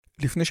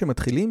לפני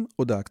שמתחילים,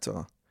 הודעה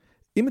קצרה.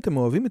 אם אתם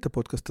אוהבים את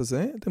הפודקאסט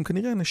הזה, אתם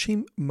כנראה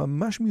אנשים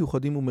ממש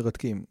מיוחדים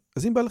ומרתקים.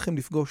 אז אם בא לכם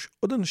לפגוש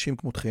עוד אנשים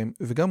כמותכם,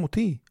 וגם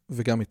אותי,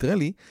 וגם את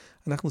רלי,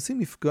 אנחנו עושים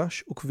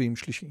מפגש עוקבים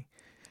שלישי.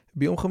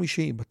 ביום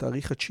חמישי,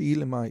 בתאריך 9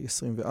 למאי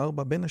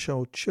 24, בין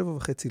השעות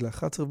 7:30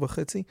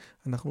 ל-11:30,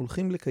 אנחנו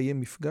הולכים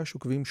לקיים מפגש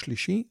עוקבים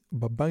שלישי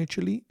בבית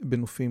שלי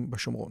בנופים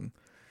בשומרון.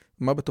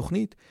 מה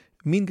בתוכנית?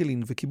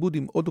 מינגלין וכיבוד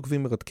עם עוד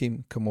עוקבים מרתקים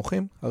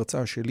כמוכם,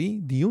 הרצאה שלי,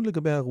 דיון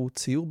לגבי הערוץ,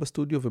 ציור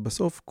בסטודיו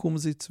ובסוף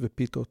קומזיץ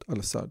ופיתות על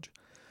הסאג'.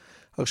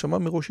 הרשמה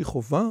מראש היא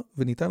חובה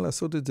וניתן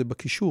לעשות את זה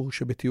בקישור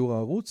שבתיאור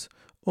הערוץ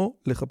או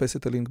לחפש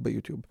את הלינק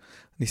ביוטיוב.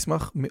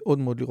 נשמח מאוד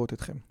מאוד לראות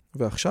אתכם.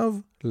 ועכשיו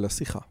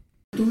לשיחה.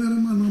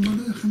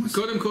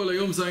 קודם כל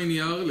היום זה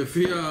נייר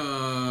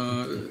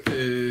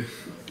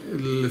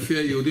לפי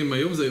היהודים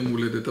היום זה יום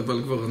הולדת,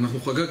 אבל כבר אנחנו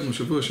חגגנו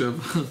שבוע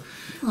שעבר.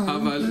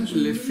 אבל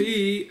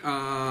לפי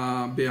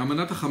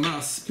באמנת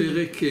החמאס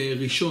פרק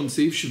ראשון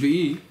סעיף 7,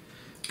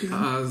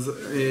 אז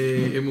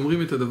הם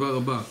אומרים את הדבר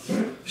הבא,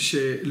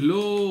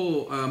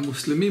 שלא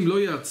המוסלמים לא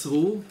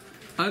יעצרו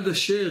עד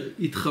אשר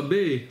יתחבא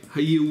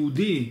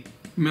היהודי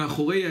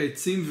מאחורי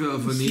העצים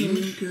והאבנים,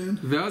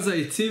 ואז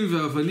העצים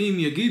והאבנים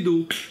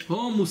יגידו,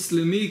 הו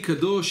מוסלמי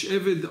קדוש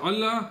עבד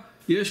אללה,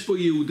 יש פה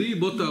יהודי,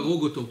 בוא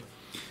תהרוג אותו.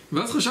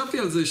 ואז חשבתי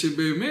על זה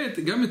שבאמת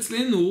גם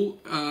אצלנו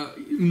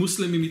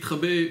המוסלמים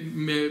מתחבא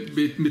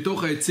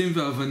מתוך העצים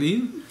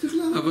והאבנים,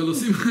 אבל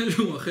עושים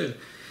משהו אחר.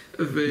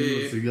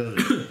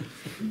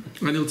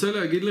 ואני רוצה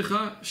להגיד לך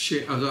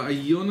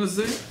שהרעיון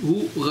הזה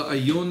הוא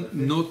רעיון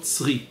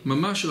נוצרי,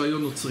 ממש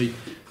רעיון נוצרי.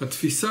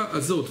 התפיסה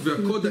הזאת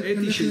והקוד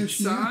האתי של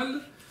צה"ל,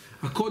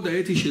 הקוד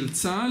האתי של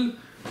צה"ל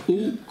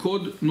הוא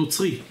קוד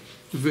נוצרי,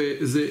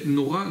 וזה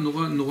נורא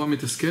נורא נורא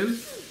מתסכל,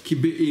 כי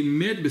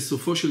באמת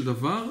בסופו של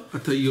דבר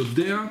אתה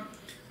יודע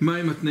מה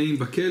הם התנאים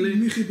בכלא.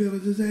 מי חיבר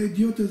את זה? זה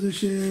האידיוט הזה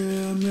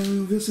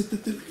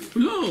מהאוניברסיטת תל אביב.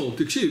 לא,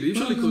 תקשיב, אי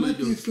אפשר לקרוא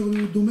לאידיוט. הוא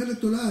דומה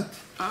לתולעת.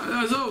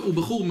 אז הוא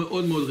בחור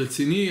מאוד מאוד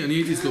רציני, אני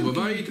הייתי אצלו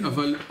בבית,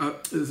 אבל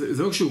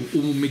זה לא קשור,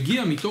 הוא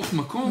מגיע מתוך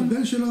מקום.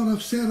 הבן שלו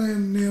הרב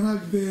סרן נהרג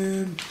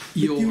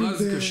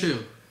יאורז כשר.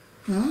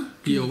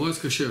 יאורז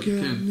כשר,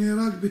 כן.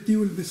 נהרג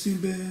בטיול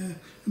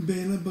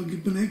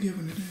בנגב.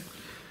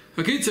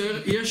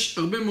 הקיצר, יש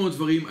הרבה מאוד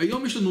דברים.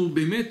 היום יש לנו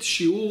באמת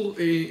שיעור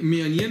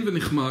מעניין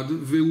ונחמד,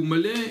 והוא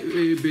מלא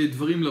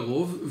בדברים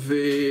לרוב,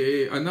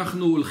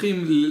 ואנחנו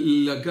הולכים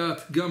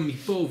לגעת גם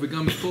מפה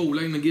וגם מפה,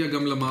 אולי נגיע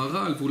גם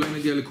למערל, ואולי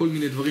נגיע לכל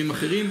מיני דברים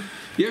אחרים.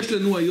 יש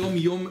לנו היום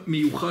יום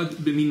מיוחד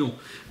במינו.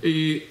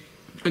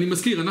 אני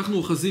מזכיר, אנחנו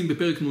אוחזים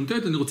בפרק נ"ט,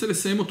 אני רוצה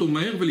לסיים אותו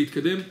מהר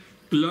ולהתקדם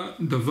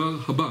לדבר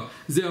הבא.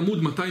 זה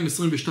עמוד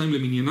 222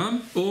 למניינם,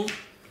 או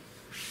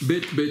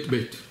בית בית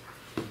בית.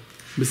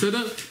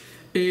 בסדר?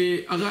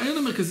 הרעיון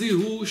המרכזי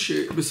הוא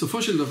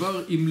שבסופו של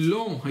דבר, אם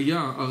לא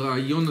היה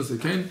הרעיון הזה,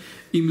 כן?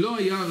 אם לא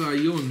היה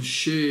הרעיון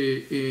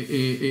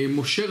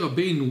שמשה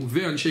רבינו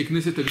ואנשי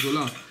כנסת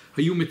הגדולה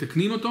היו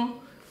מתקנים אותו,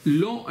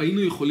 לא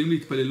היינו יכולים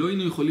להתפלל, לא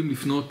היינו יכולים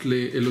לפנות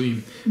לאלוהים.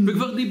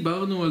 וכבר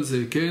דיברנו על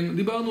זה, כן?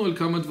 דיברנו על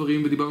כמה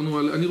דברים ודיברנו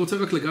על... אני רוצה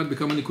רק לגעת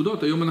בכמה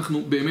נקודות, היום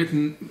אנחנו באמת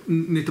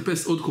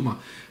נטפס עוד קומה.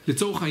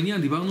 לצורך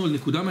העניין, דיברנו על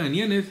נקודה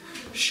מעניינת,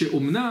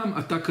 שאומנם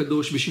אתה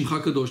קדוש ושמך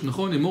קדוש,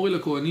 נכון? אמור אל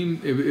הכהנים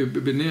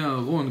בני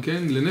אהרון,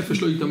 כן?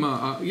 לנפש לא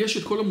יטמא. יש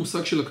את כל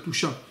המושג של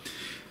הקדושה.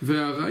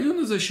 והרעיון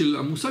הזה של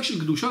המושג של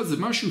קדושה זה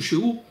משהו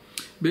שהוא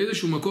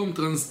באיזשהו מקום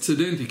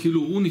טרנסצדנטי,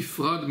 כאילו הוא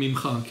נפרד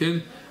ממך, כן?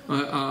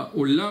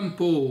 העולם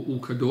פה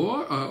הוא קדוש,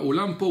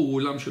 העולם פה הוא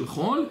עולם של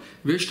חול,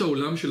 ויש את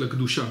העולם של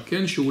הקדושה,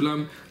 כן? שהוא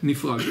עולם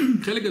נפרד.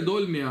 חלק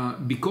גדול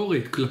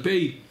מהביקורת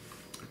כלפי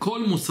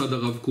כל מוסד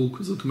הרב קוק,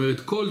 זאת אומרת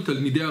כל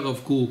תלמידי הרב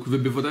קוק,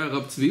 ובוודאי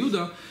הרב צבי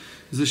יהודה,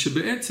 זה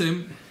שבעצם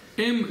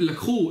הם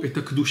לקחו את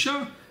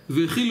הקדושה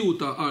והחילו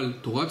אותה על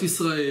תורת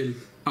ישראל,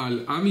 על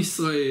עם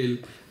ישראל,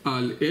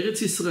 על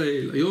ארץ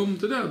ישראל. היום,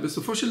 אתה יודע,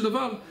 בסופו של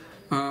דבר,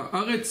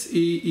 הארץ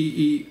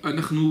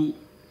אנחנו...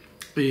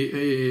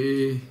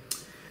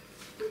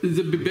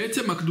 זה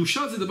בעצם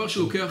הקדושה זה דבר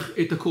שלוקח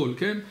את הכל,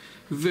 כן?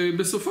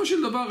 ובסופו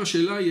של דבר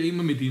השאלה היא האם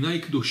המדינה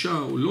היא קדושה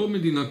או לא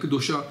מדינה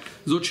קדושה,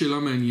 זאת שאלה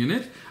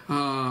מעניינת.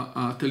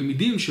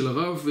 התלמידים של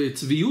הרב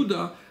צבי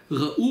יהודה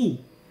ראו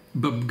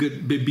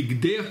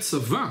בבגדי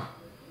הצבא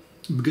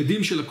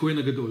בגדים של הכהן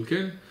הגדול,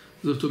 כן?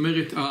 זאת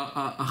אומרת,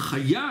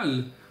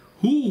 החייל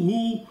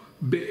הוא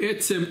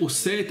בעצם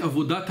עושה את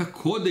עבודת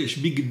הקודש,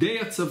 בגדי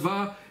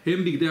הצבא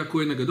הם בגדי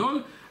הכהן הגדול.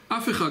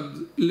 אף אחד,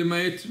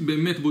 למעט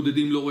באמת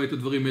בודדים, לא רואה את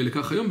הדברים האלה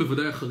כך היום,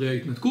 בוודאי אחרי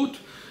ההתנתקות.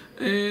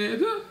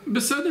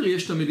 בסדר,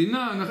 יש את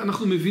המדינה,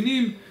 אנחנו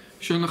מבינים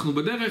שאנחנו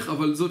בדרך,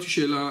 אבל זאת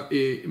שאלה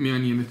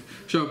מעניינת.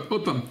 עכשיו,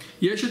 עוד פעם,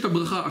 יש את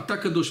הברכה, אתה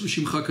קדוש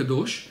ושמך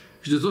קדוש,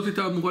 שזאת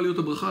הייתה אמורה להיות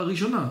הברכה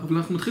הראשונה, אבל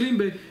אנחנו מתחילים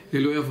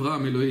באלוהי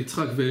אברהם, אלוהי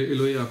יצחק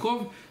ואלוהי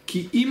יעקב,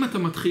 כי אם אתה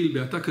מתחיל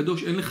באתה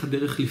קדוש, אין לך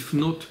דרך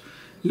לפנות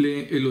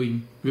לאלוהים.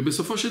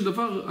 ובסופו של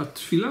דבר,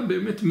 התפילה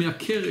באמת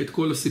מעקר את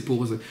כל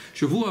הסיפור הזה.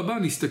 שבוע הבא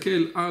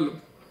נסתכל על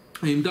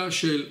העמדה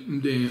של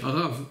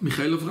הרב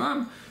מיכאל אברהם,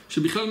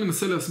 שבכלל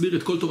מנסה להסביר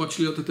את כל תורת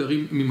שלילת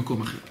התארים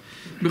ממקום אחר.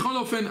 בכל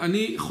אופן,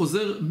 אני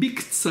חוזר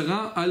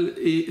בקצרה על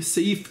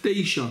סעיף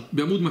 9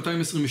 בעמוד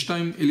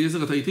 222.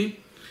 אליעזר, אתה איתי?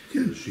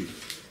 כן.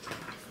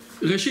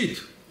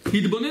 ראשית,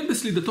 התבונן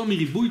בסלידתו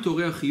מריבוי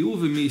תורי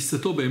החיוב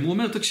ומעיסתו בהם. הוא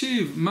אומר,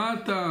 תקשיב, מה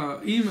אתה,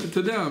 אם, אתה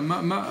יודע,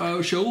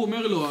 שהוא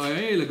אומר לו,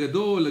 האל,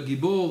 הגדול,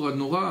 הגיבור,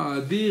 הנורא,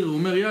 האדיר, הוא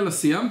אומר, יאללה,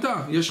 סיימת?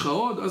 יש לך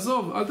עוד?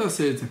 עזוב, אל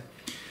תעשה את זה.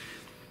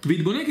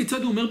 והתבונן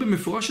כיצד הוא אומר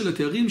במפורש של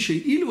התארים,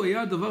 שאילו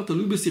היה הדבר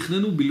תלוי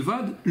בשכלנו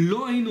בלבד,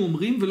 לא היינו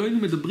אומרים ולא היינו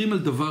מדברים על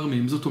דבר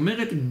מהם. זאת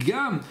אומרת,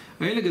 גם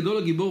האל הגדול,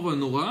 הגיבור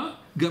והנורא,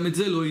 גם את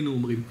זה לא היינו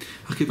אומרים.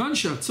 אך כיוון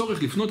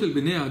שהצורך לפנות אל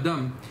בני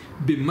האדם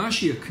במה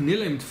שיקנה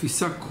להם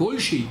תפיסה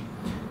כלשהי,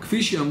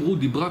 כפי שאמרו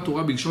דיברה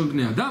תורה בלשון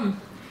בני אדם,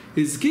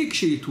 הזקיק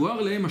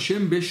שיתואר להם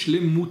השם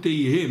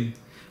בשלמותיהם.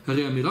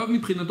 הרי המרב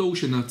מבחינתו הוא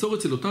שנעצור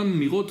אצל אותן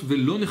אמירות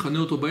ולא נכנה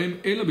אותו בהם,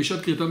 אלא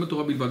בשעת קריאתם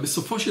בתורה בלבד.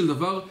 בסופו של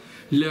דבר,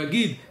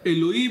 להגיד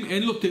אלוהים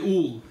אין לו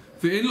תיאור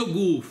ואין לו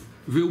גוף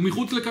והוא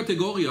מחוץ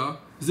לקטגוריה,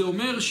 זה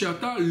אומר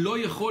שאתה לא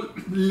יכול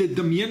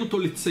לדמיין אותו,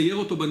 לצייר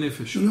אותו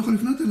בנפש. אתה לא יכול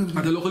לפנות אליו.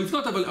 אתה לא יכול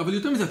לפנות, אבל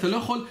יותר מזה, אתה לא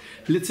יכול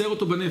לצייר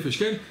אותו בנפש,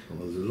 כן?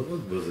 אבל זה לא רק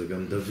בו, זה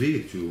גם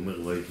דוד, שהוא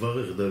אומר,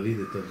 ויברך דוד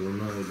את אדוני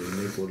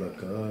לעיני כל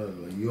הקהל,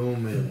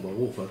 ויאמר,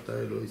 ברוך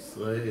אתה אלוהי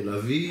ישראל,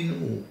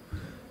 אבינו,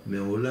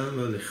 מעולם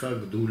עליך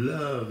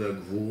הגדולה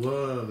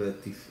והגבורה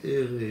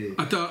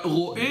והתפארת. אתה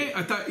רואה,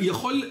 אתה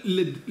יכול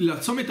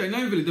לעצום את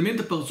העיניים ולדמיין את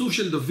הפרצוף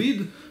של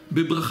דוד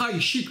בברכה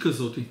אישית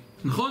כזאת,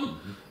 נכון?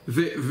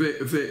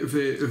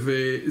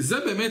 וזה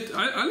באמת,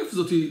 א',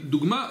 זאת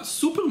דוגמה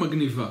סופר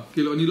מגניבה,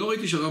 כאילו אני לא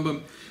ראיתי שהרמב"ם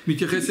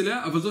מתייחס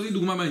אליה, אבל זאת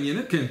דוגמה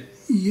מעניינת, כן.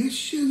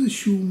 יש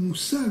איזשהו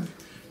מושג,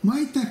 מה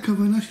הייתה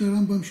הכוונה של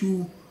הרמב"ם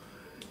שהוא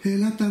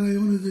העלה את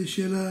הרעיון הזה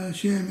של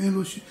השם,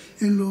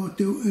 אין לו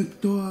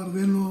תואר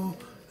ואין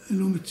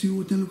לו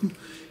מציאות, אין לו כלום.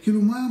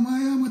 כאילו מה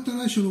היה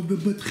המטרה שלו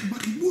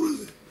בחיבור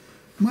הזה?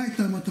 מה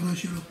הייתה המטרה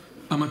שלו?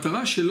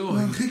 המטרה שלו...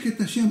 להרחיק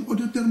את השם עוד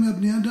יותר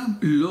מהבני אדם?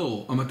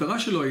 לא, המטרה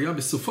שלו היה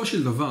בסופו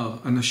של דבר,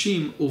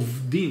 אנשים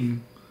עובדים,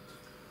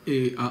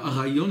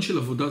 הרעיון של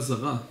עבודה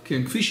זרה,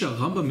 כן, כפי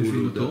שהרמב"ם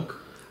מבין אותו,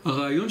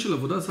 הרעיון של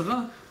עבודה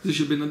זרה זה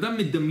שבן אדם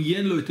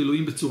מדמיין לו את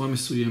אלוהים בצורה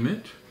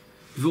מסוימת,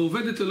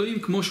 ועובד את אלוהים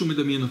כמו שהוא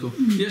מדמיין אותו.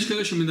 יש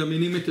כאלה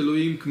שמדמיינים את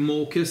אלוהים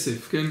כמו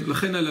כסף, כן?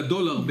 לכן על $1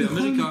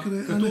 באמריקה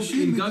כתוב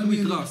In God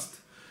we trust.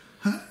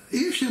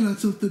 אי אפשר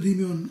לעצור את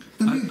הדמיון.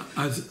 תמיד.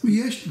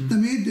 יש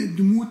תמיד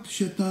דמות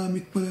שאתה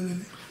מתפלל אליה.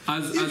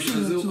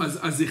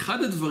 אז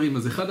אחד הדברים,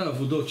 אז אחד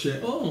העבודות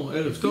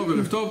ערב טוב,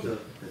 ערב טוב.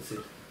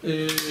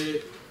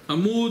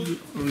 עמוד,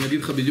 אני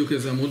אגיד לך בדיוק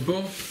איזה עמוד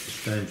פה.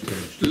 2.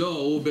 לא,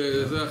 הוא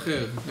בזה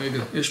אחר.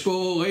 רגע, יש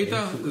פה, ראית?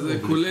 זה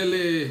כולל...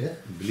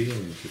 בלי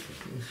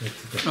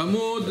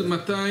עמוד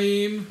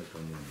 200,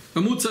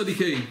 עמוד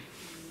צדיקי.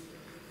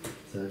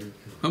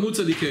 עמוד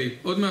צדיקי.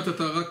 עוד מעט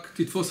אתה רק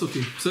תתפוס אותי,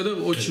 בסדר?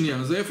 עוד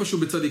שנייה, זה איפשהו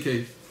בצדיקי.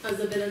 אז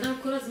הבן אדם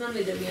כל הזמן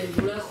מדמיין,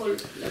 הוא לא יכול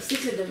להפסיק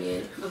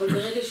לדמיין, אבל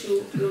ברגע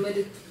שהוא לומד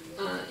את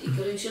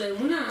העיקרים של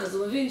האמונה, אז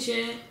הוא מבין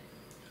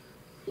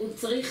שהוא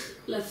צריך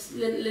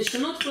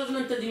לשנות כל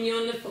הזמן את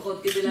הדמיון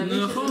לפחות, כדי להבין שזה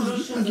לא שום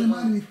דבר. אז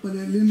למה אני מתפלל?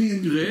 למי אני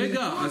מתפלל?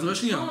 רגע, אז רק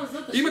שנייה.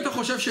 אם אתה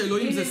חושב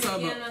שאלוהים זה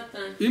סבא,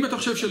 אם אתה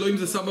חושב שאלוהים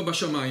זה סבא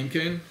בשמיים,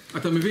 כן?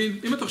 אתה מבין?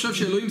 אם אתה חושב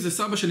שאלוהים זה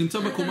סבא שנמצא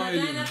בקומה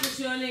העליונה. עדיין אנחנו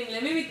שואלים,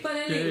 למי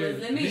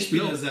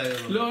מתפללים? אז למי?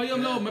 לא,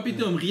 היום לא, מה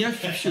פתאום? ריח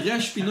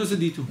שפינוזה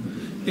דיטו.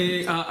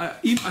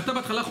 אם אתה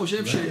בהתחלה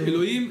חושב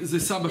שאלוהים זה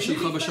סבא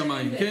שלך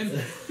בשמיים, כן?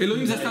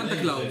 אלוהים זה סנטה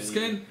קלאוס,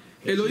 כן?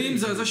 אלוהים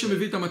זה זה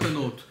שמביא את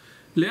המתנות.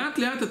 לאט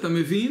לאט אתה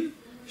מבין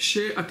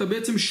שאתה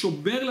בעצם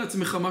שובר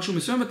לעצמך משהו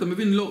מסוים ואתה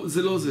מבין לא,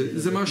 זה לא זה,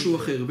 זה משהו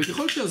אחר.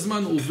 וככל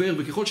שהזמן עובר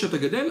וככל שאתה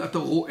גדל, אתה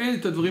רואה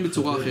את הדברים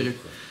בצורה אחרת.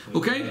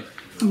 אוקיי?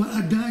 אבל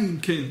עדיין,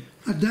 כן.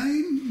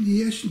 עדיין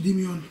יש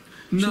דמיון.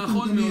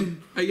 נכון מאוד.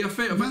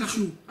 יפה, אבל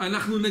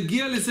אנחנו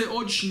נגיע לזה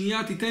עוד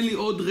שנייה, תיתן לי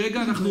עוד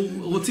רגע, אנחנו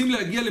רוצים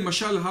להגיע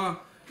למשל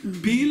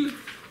הפיל,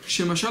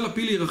 שמשל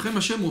הפיל ירחם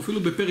השם, הוא אפילו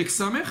בפרק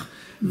סמך,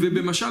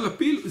 ובמשל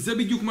הפיל, זה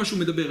בדיוק מה שהוא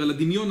מדבר, על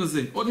הדמיון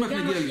הזה. עוד מעט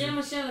נגיע לזה. וגם אחרי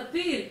משל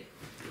הפיל,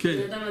 כן.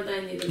 בן אדם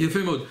עדיין ידבר. יפה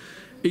מאוד.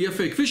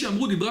 יפה, כפי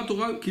שאמרו, דיברה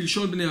תורה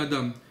כלשון בני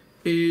אדם.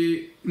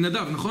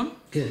 נדב, נכון?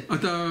 כן.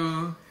 אתה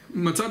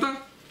מצאת?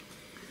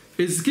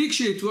 הזקיק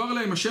שיתואר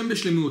להם השם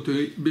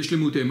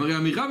בשלמותיהם. הרי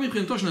האמירה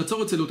מבחינתו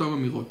שנעצור אצל אותם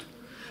אמירות.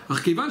 אך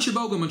כיוון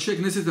שבאו גם אנשי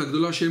כנסת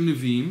הגדולה שהם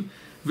נביאים,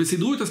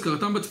 וסידרו את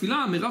הזכרתם בתפילה,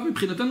 המרב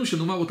מבחינתנו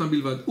שנאמר אותם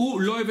בלבד.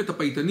 הוא לא אוהב את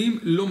הפייטנים,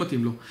 לא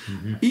מתאים לו.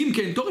 אם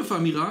כן, תורף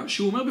האמירה,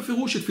 שהוא אומר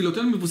בפירוש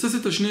שתפילותינו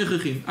מבוססת על שני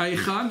הכרחים.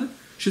 האחד,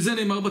 שזה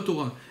נאמר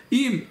בתורה.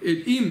 אם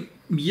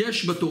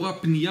יש בתורה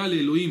פנייה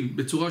לאלוהים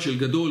בצורה של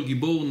גדול,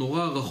 גיבור,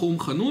 נורא, רחום,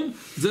 חנון,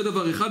 זה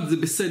דבר אחד, זה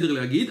בסדר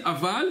להגיד,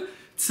 אבל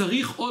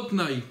צריך עוד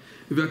תנאי.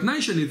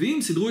 והתנאי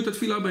שהנביאים סידרו את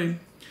התפילה בהם.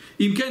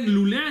 אם כן,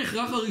 לולא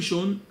ההכרח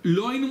הראשון,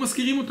 לא היינו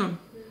מזכירים אותם.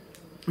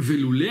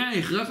 ולולא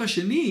ההכרח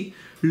השני,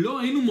 לא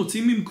היינו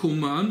מוצאים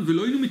ממקומן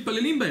ולא היינו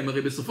מתפללים בהם.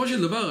 הרי בסופו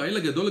של דבר, האל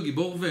הגדול,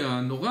 הגיבור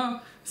והנורא,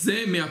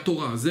 זה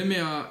מהתורה,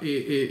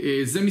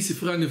 זה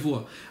מספרי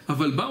הנבואה.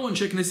 אבל באו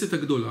אנשי כנסת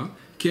הגדולה,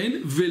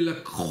 כן?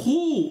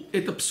 ולקחו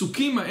את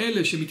הפסוקים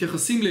האלה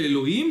שמתייחסים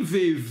לאלוהים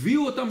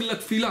והביאו אותם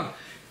לתפילה.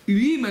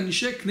 אם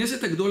אנשי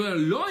כנסת הגדולה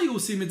לא היו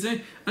עושים את זה,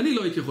 אני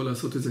לא הייתי יכול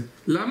לעשות את זה.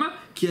 למה?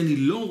 כי אני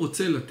לא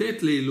רוצה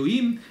לתת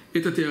לאלוהים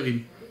את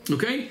התארים.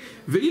 אוקיי?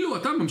 ואילו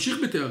אתה ממשיך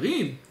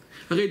בתארים,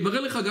 הרי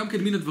התברר לך גם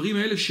כן מן הדברים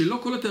האלה שלא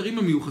כל התארים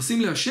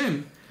המיוחסים להשם,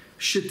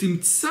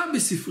 שתמצא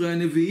בספרי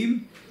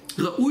הנביאים,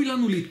 ראוי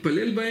לנו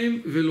להתפלל בהם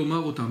ולומר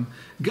אותם.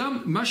 גם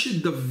מה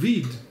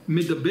שדוד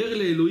מדבר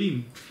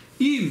לאלוהים,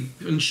 אם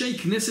אנשי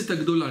כנסת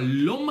הגדולה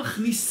לא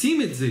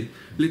מכניסים את זה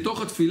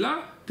לתוך התפילה,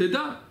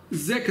 תדע,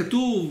 זה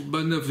כתוב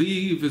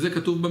בנביא וזה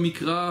כתוב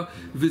במקרא,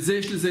 וזה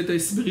יש לזה את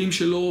ההסברים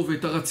שלו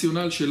ואת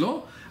הרציונל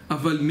שלו,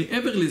 אבל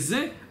מעבר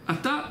לזה,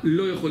 אתה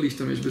לא יכול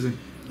להשתמש בזה.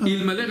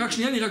 אלמלא, רק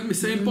שנייה, אני רק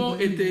מסיים פה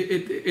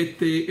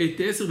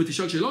את 10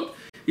 ותשאל שאלות.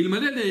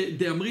 אלמלא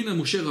דאמרינן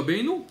משה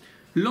רבינו,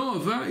 לא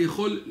הווה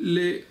יכול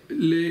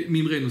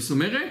לממרנו. זאת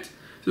אומרת,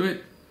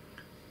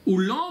 הוא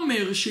לא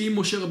אומר שאם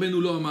משה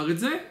רבנו לא אמר את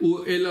זה,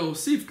 אלא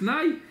הוסיף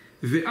תנאי,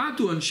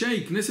 ועתו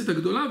אנשי כנסת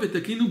הגדולה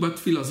ותקינו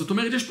בתפילה. זאת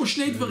אומרת, יש פה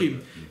שני דברים.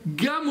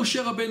 גם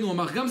משה רבנו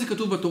אמר, גם זה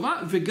כתוב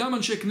בתורה, וגם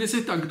אנשי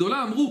כנסת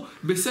הגדולה אמרו,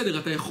 בסדר,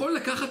 אתה יכול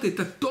לקחת את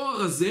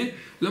התואר הזה,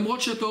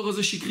 למרות שהתואר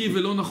הזה שקרי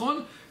ולא נכון,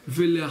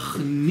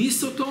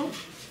 ולהכניס אותו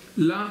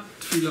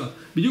לתפילה.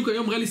 בדיוק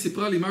היום רלי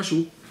סיפרה לי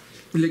משהו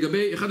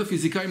לגבי אחד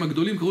הפיזיקאים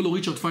הגדולים, קראו לו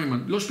ריצ'רד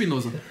פיינמן, לא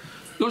שפינוזה.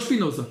 לא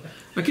שפינוזה.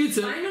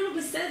 הקיצר... פיינמן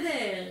הוא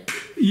בסדר.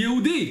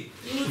 יהודי.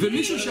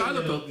 ומישהו שאל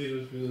אותו.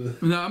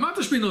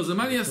 אמרת שפינוזה,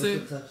 מה אני אעשה?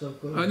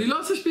 אני לא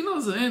עושה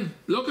שפינוזה, אין.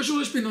 לא קשור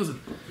לשפינוזה.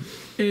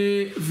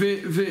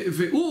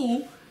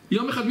 והוא,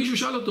 יום אחד מישהו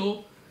שאל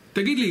אותו,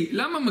 תגיד לי,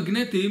 למה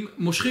מגנטים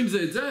מושכים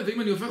זה את זה,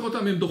 ואם אני הופך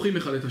אותם הם דוחים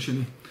אחד את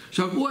השני?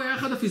 עכשיו, הוא היה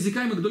אחד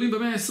הפיזיקאים הגדולים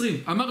במאה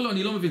ה-20. אמר לו,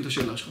 אני לא מבין את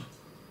השאלה שלך.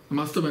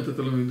 מה זאת אומרת,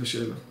 אתה לא מבין את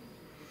השאלה?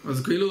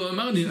 אז כאילו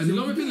אמר לי, אני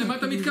לא מבין למה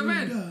אתה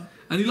מתכוון.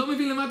 אני לא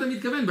מבין למה אתה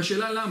מתכוון,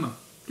 בשאלה למה.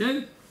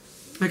 כן?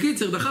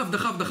 הקיצר,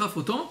 דחף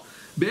אותו.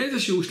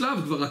 באיזשהו שלב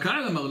כבר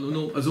הקהל אמר לו,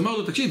 נו, אז הוא אמר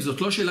לו, תקשיב,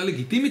 זאת לא שאלה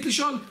לגיטימית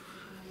לשאול?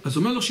 אז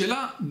הוא אומר לו,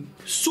 שאלה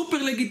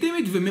סופר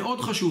לגיטימית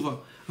ומאוד חשובה.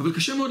 אבל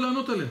קשה מאוד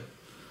לענות עליה.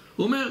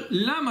 הוא אומר,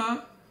 למה?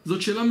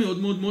 זאת שאלה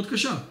מאוד מאוד מאוד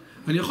קשה.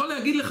 אני יכול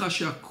להגיד לך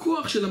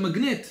שהכוח של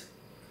המגנט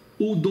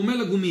הוא דומה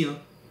לגומיה.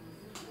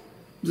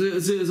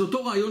 זה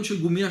אותו רעיון של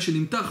גומיה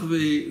שנמתח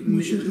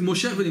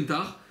ומושך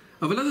ונמתח,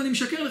 אבל אז אני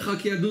משקר לך,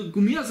 כי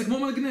הגומיה זה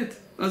כמו מגנט.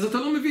 אז אתה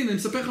לא מבין, אני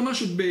מספר לך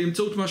משהו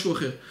באמצעות משהו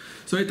אחר.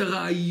 זאת אומרת,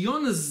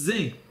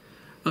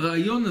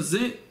 הרעיון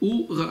הזה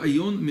הוא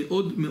רעיון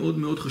מאוד מאוד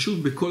מאוד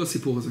חשוב בכל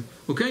הסיפור הזה.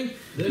 אוקיי?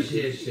 זה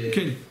שיש...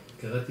 כן.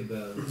 קראתי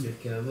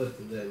בפרקי אבות,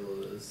 אתה יודע, הם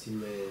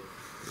עושים...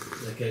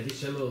 קראתי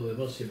שם, הוא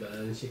אמר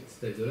שבאנשי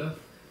קצת הגדולה,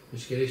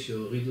 יש כאלה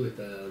שהורידו את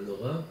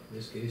הנורא,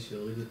 ויש כאלה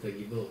שהורידו את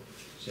הגיבור,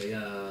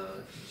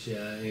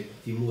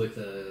 שתימו את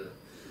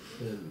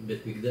בית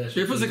מקדש.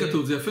 איפה זה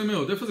כתוב? זה יפה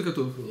מאוד. איפה זה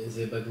כתוב?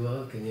 זה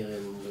בגמרא, כנראה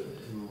הם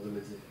אומרים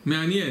את זה.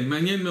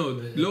 מעניין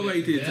מאוד. לא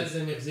ראיתי את זה. ואז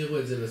הם יחזירו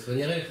את זה,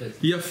 ואני אראה לך את זה.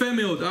 יפה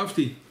מאוד,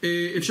 אהבתי.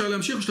 אפשר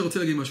להמשיך או שאתה רוצה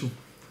להגיד משהו?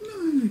 יש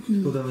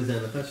פה גם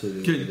איזה הנחה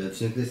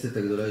שלאנשי כנסת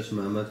הגדולה יש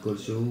מעמד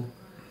כלשהו,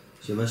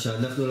 שמה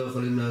שאנחנו לא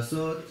יכולים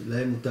לעשות,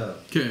 להם מותר.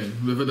 כן,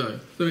 בוודאי.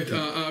 זאת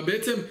אומרת,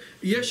 בעצם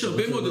יש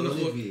הרבה מאוד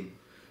הנחות.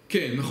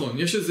 כן, נכון.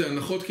 יש איזה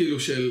הנחות כאילו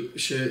של,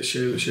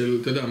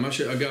 אתה יודע, מה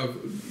שאגב,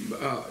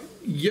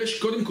 יש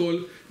קודם כל,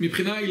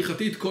 מבחינה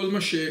הלכתית,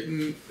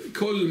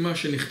 כל מה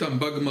שנחתם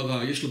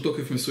בגמרא יש לו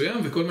תוקף מסוים,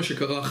 וכל מה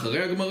שקרה אחרי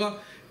הגמרא,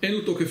 אין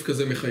לו תוקף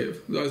כזה מחייב.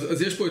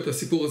 אז יש פה את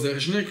הסיפור הזה.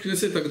 שני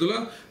כנסת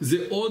הגדולה זה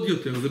עוד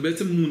יותר, זה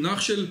בעצם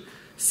מונח של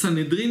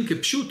סנהדרין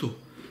כפשוטו.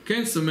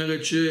 כן, זאת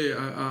אומרת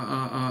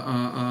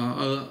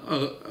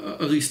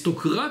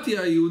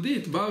שהאריסטוקרטיה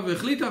היהודית באה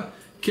והחליטה,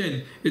 כן,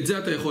 את זה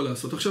אתה יכול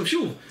לעשות. עכשיו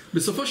שוב,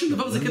 בסופו של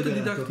דבר זה קטע דידקטי.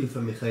 לא מדבר על התוקף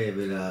המחייב,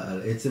 אלא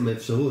על עצם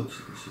האפשרות.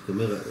 זאת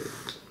אומרת,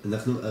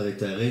 אנחנו, הרי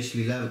תארי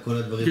שלילה וכל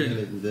הדברים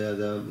האלה,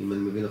 אם אני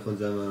מבין נכון,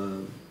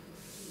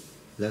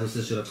 זה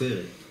הנושא של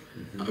הפרק.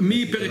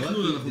 מפרק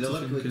נון אנחנו צריכים. זה לא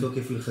רק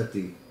תוקף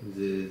הלכתי,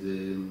 זה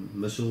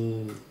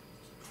משהו...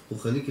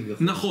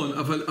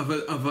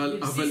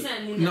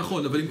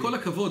 נכון, אבל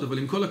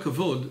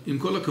עם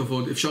כל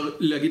הכבוד, אפשר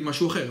להגיד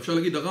משהו אחר. אפשר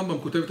להגיד, הרמב"ם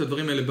כותב את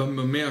הדברים האלה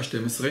במאה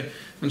ה-12,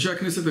 אנשי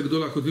הכנסת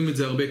הגדולה כותבים את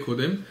זה הרבה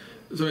קודם.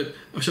 זאת אומרת,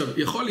 עכשיו,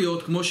 יכול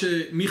להיות, כמו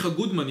שמיכה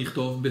גודמן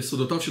יכתוב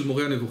בסודותיו של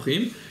מורה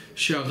הנבוכים,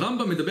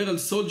 שהרמב"ם מדבר על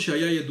סוד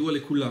שהיה ידוע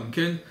לכולם,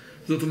 כן?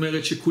 זאת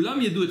אומרת,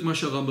 שכולם ידעו את מה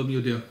שהרמב"ם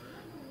יודע.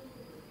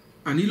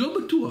 אני לא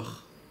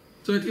בטוח.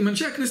 זאת אומרת, אם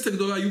אנשי הכנסת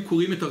הגדולה היו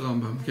קוראים את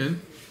הרמב"ם, כן?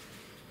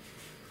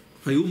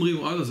 היו אומרים,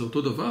 וואלה, זה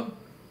אותו דבר?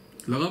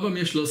 לרמב"ם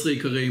יש 13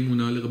 עיקרי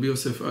אמונה, לרבי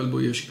יוסף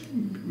אלבו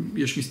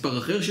יש מספר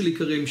אחר של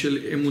עיקרים של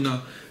אמונה.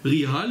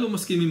 ריהל לא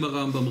מסכים עם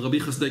הרמב"ם, רבי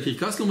חסדאי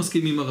קרקס לא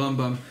מסכים עם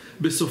הרמב"ם.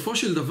 בסופו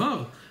של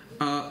דבר,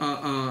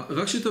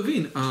 רק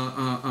שתבין,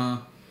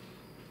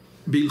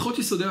 בהלכות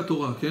יסודי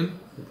התורה, כן?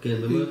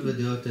 כן, במאות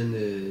ודעות אין...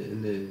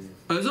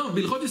 אז זהו,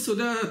 בהלכות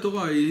יסודי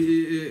התורה,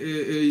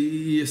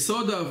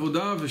 יסוד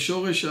העבודה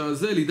ושורש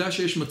הזה, לידע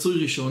שיש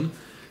מצוי ראשון,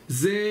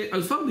 זה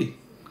אלפרבי.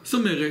 זאת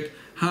אומרת,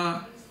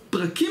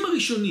 הפרקים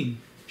הראשונים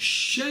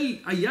של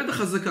היד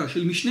החזקה,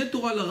 של משנה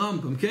תורה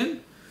לרמב"ם, כן?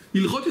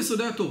 הלכות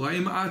יסודי התורה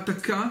הם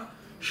העתקה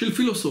של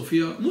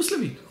פילוסופיה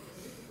מוסלמית.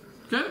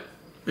 כן?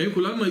 האם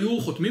כולם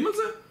היו חותמים על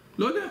זה?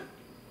 לא יודע.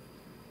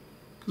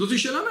 זאת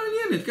שאלה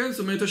מעניינת, כן? זאת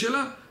אומרת,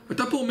 השאלה,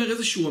 אתה פה אומר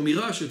איזושהי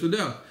אמירה שאתה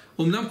יודע,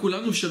 אמנם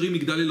כולנו שרים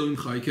מגדל אלוהים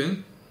חי, כן?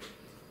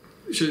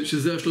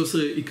 שזה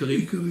 13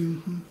 עיקרים.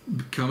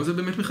 כמה זה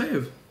באמת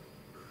מחייב?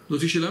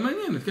 זאת שאלה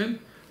מעניינת, כן?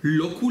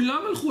 לא כולם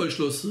הלכו על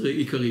 13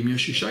 עיקרים,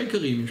 יש 6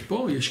 עיקרים, יש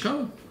פה, יש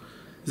כמה.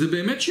 זה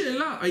באמת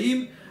שאלה,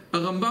 האם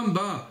הרמב"ם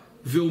בא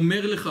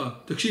ואומר לך,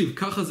 תקשיב,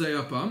 ככה זה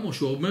היה פעם, או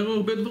שהוא אומר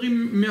הרבה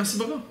דברים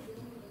מהסברה,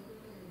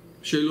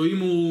 שאלוהים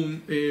הוא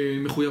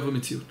מחויב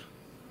המציאות.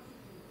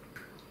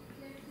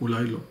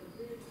 אולי לא.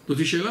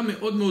 זאת שאלה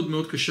מאוד מאוד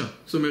מאוד קשה.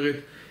 זאת אומרת,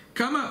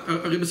 כמה,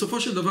 הרי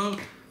בסופו של דבר,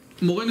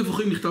 מורה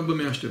נבוכים נכתב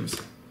במאה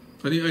ה-12.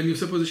 אני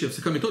עושה פה איזושהי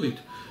הפסקה מתודית.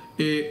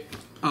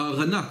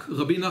 הרנ"ק,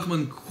 רבי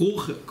נחמן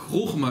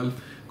קרוחמל,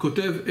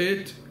 כותב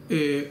את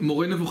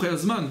מורה נבוכי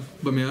הזמן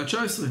במאה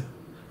ה-19.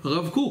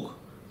 הרב קוק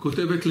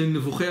כותב את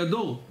לנבוכי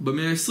הדור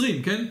במאה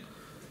ה-20, כן?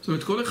 זאת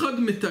אומרת, כל אחד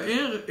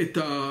מתאר את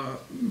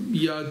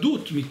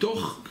היהדות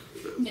מתוך...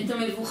 את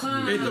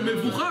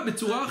המבוכה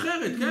בצורה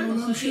אחרת, כן?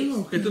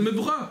 את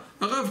המבוכה.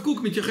 הרב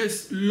קוק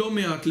מתייחס לא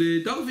מעט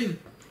לדרווין,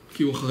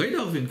 כי הוא אחרי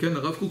דרווין, כן?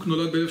 הרב קוק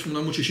נולד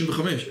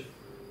ב-1865.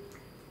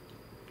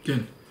 כן.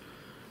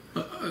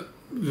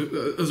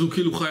 אז הוא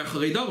כאילו חי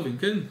אחרי דרווין,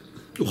 כן?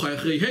 הוא חי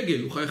אחרי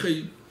הגל, הוא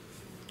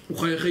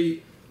חי אחרי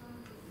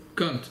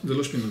קאנט, זה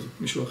לא שפינוזה,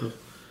 מישהו אחר.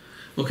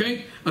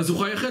 אוקיי? אז הוא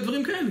חי אחרי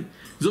דברים כאלה.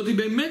 זאת היא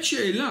באמת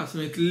שאלה, זאת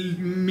אומרת,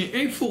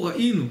 מאיפה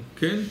ראינו,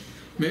 כן?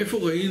 מאיפה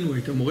ראינו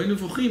את המורה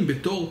נבוכים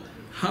בתור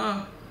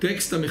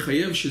הטקסט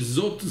המחייב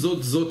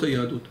שזאת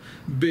היהדות.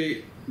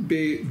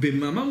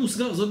 במאמר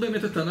מוסגר, זאת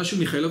באמת הטענה של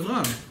מיכאל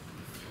אברהם. הוא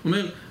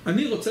אומר,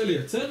 אני רוצה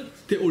לייצר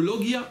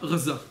תיאולוגיה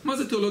רזה. מה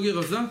זה תיאולוגיה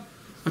רזה?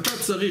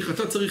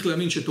 אתה צריך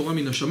להאמין שתורה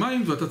מן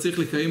השמיים, ואתה צריך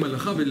לקיים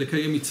הלכה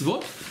ולקיים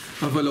מצוות,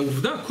 אבל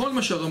העובדה, כל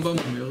מה שהרמב"ם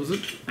אומר, זה,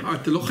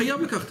 אתה לא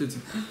חייב לקחת את זה.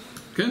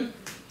 כן?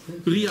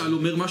 ריאל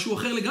אומר משהו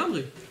אחר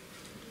לגמרי.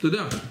 אתה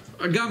יודע,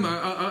 גם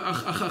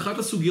אחת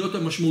הסוגיות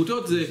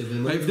המשמעותיות זה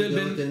ההבדל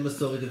בין...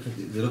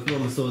 זה לא כמו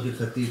המסורת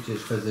הלכתית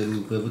שיש לך איזה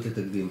מחויבות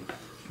לתקדים.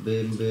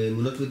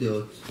 באמונות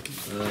ודעות,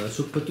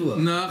 השוק פתוח.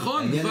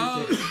 נכון,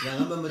 כבר...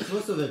 והרמב"ם עצמו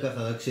סובר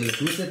ככה, רק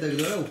שלכנסת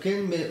הגדולה הוא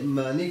כן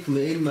מעניק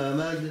מעין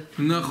מעמד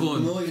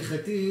כמו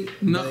הלכתי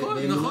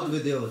באמונות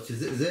ודעות,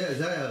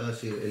 שזה ההערה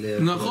שאליה...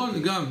 נכון,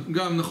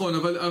 גם נכון,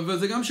 אבל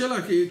זה גם שאלה,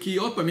 כי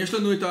עוד פעם, יש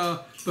לנו את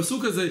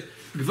הפסוק הזה,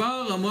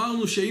 כבר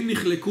אמרנו שאם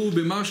נחלקו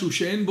במשהו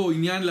שאין בו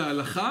עניין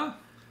להלכה,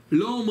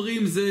 לא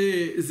אומרים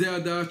זה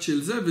הדעת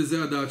של זה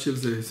וזה הדעת של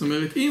זה. זאת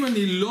אומרת, אם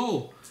אני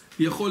לא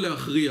יכול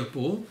להכריע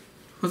פה,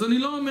 אז אני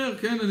לא אומר,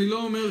 כן, אני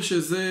לא אומר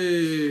שזה...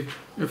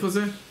 איפה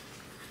זה?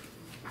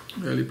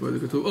 היה לי פה איזה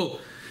כתוב.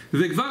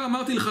 וכבר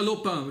אמרתי לך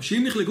לא פעם,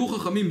 שאם נחלקו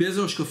חכמים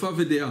באיזו השקפה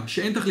ודעה,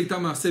 שאין תכליתה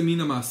מעשה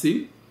מן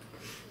המעשים,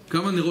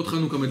 כמה נרות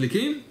חנוכה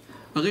מדליקים,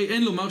 הרי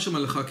אין לומר שם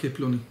הלכה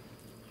כפלוני.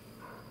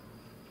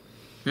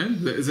 כן?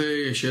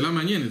 זה שאלה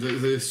מעניינת,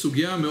 זה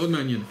סוגיה מאוד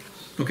מעניינת.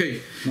 אוקיי.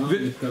 מה, הוא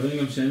מתכוון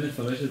גם שאין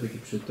לפרש את זה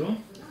כפשוטו?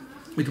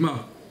 את מה?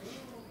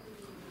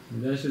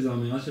 אני יודע שזו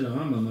אמירה של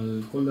הרמב"ם,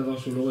 על כל דבר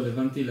שהוא לא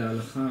רלוונטי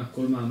להלכה,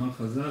 כל מאמר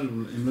חז"ל,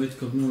 הם לא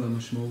התכוונו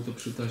למשמעות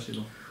הפשוטה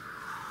שלו.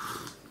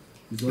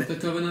 זאת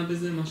הכוונה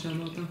בזה, מה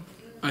שאמרת?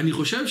 אני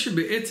חושב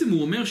שבעצם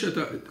הוא אומר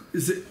שאתה...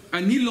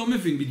 אני לא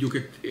מבין בדיוק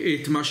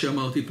את מה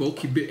שאמרתי פה,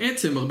 כי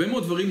בעצם הרבה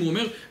מאוד דברים הוא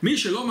אומר, מי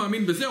שלא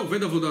מאמין בזה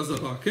עובד עבודה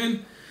זרה, כן?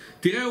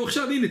 תראה, הוא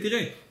עכשיו, הנה,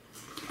 תראה.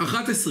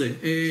 11,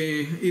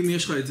 אם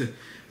יש לך את זה.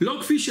 לא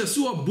כפי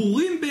שעשו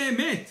הבורים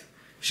באמת,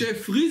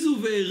 שהפריזו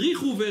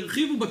והעריכו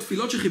והרחיבו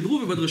בתפילות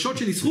שחיברו ובדרשות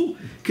שניסחו,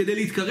 כדי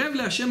להתקרב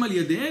להשם על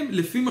ידיהם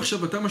לפי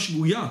מחשבתם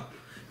השגויה,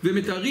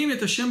 ומתארים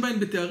את השם בהן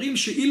בתארים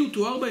שאילו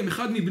תואר בהם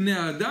אחד מבני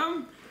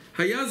האדם,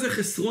 היה זה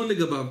חסרון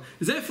לגביו.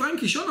 זה אפרים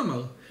קישון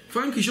אמר.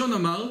 אפרים קישון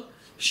אמר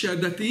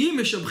שהדתיים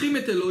משבחים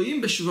את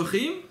אלוהים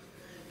בשבחים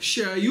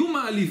שהיו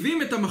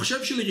מעליבים את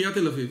המחשב של עיריית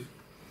תל אביב,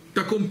 את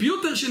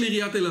הקומפיוטר של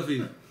עיריית תל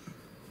אביב.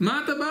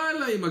 מה אתה בא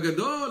אליי עם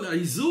הגדול,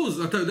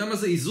 האיזוז? אתה יודע מה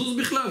זה איזוז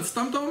בכלל?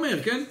 סתם אתה אומר,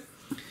 כן?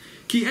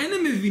 כי אין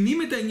הם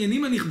מבינים את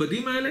העניינים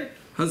הנכבדים האלה,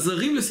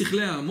 הזרים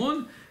לשכלי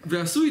ההמון,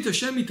 ועשו את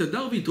השם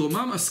מתהדר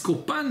והתרומם,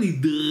 אסקופה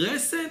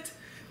נדרסת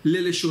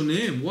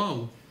ללשונהם.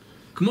 וואו.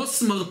 כמו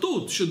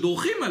סמרטוט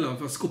שדורכים עליו,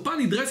 אסקופה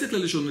נדרסת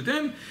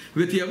ללשונותיהם,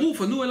 ותיארו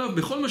ופנו אליו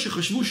בכל מה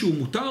שחשבו שהוא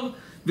מותר,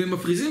 והם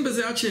מפריזים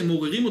בזה עד שהם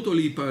מעוררים אותו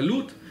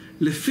להיפעלות,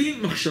 לפי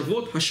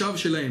מחשבות השווא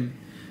שלהם.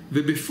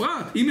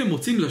 ובפרט, אם הם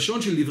מוצאים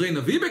לשון של דברי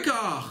נביא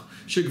בכך,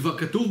 שכבר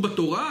כתוב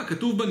בתורה,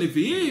 כתוב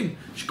בנביאים,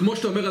 כמו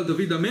שאתה אומר על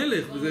דוד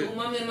המלך. הוא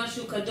אומם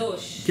למשהו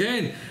קדוש.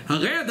 כן,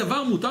 הרי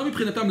הדבר מותר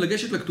מבחינתם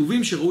לגשת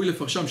לכתובים שראוי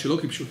לפרשם שלא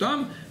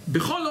כפשוטם,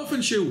 בכל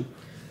אופן שהוא.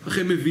 אך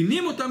הם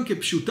מבינים אותם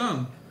כפשוטם,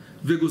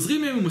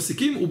 וגוזרים מהם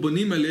ומסיקים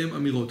ובונים עליהם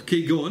אמירות.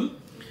 כגון,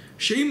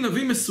 שאם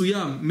נביא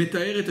מסוים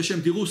מתאר את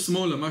השם, תראו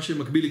שמאלה, מה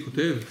שמקבילי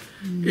כותב,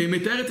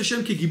 מתאר את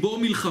השם כגיבור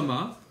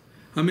מלחמה,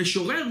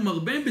 המשורר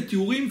מרבה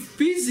בתיאורים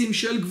פיזיים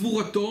של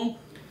גבורתו,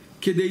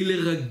 כדי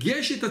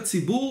לרגש את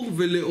הציבור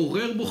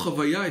ולעורר בו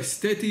חוויה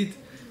אסתטית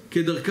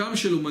כדרכם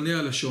של אומני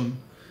הלשון.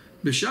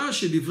 בשעה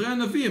שדברי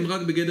הנביא הם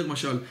רק בגדר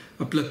משל.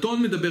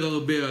 אפלטון מדבר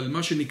הרבה על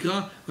מה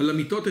שנקרא על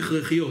אמיתות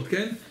הכרחיות,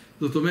 כן?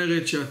 זאת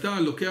אומרת שאתה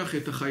לוקח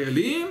את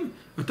החיילים,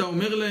 אתה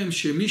אומר להם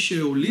שמי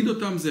שהוליד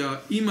אותם זה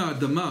האמא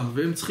האדמה,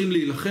 והם צריכים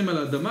להילחם על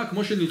האדמה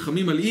כמו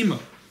שנלחמים על אמא,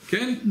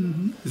 כן?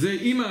 זה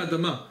אמא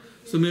האדמה.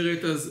 זאת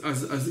אומרת,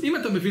 אז אם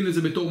אתה מבין את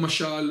זה בתור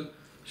משל,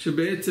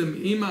 שבעצם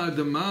אמא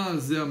האדמה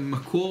זה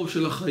המקור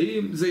של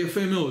החיים, זה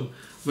יפה מאוד.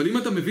 אבל אם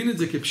אתה מבין את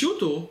זה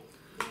כפשוטו,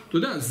 אתה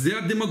יודע, זה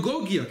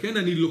הדמגוגיה, כן?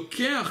 אני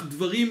לוקח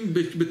דברים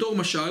בתור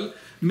משל,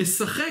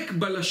 משחק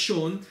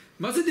בלשון.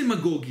 מה זה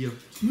דמגוגיה?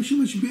 כמו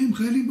שמשביעים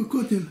חיילים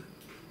בכותל.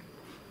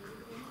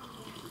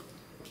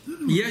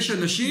 יש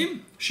אנשים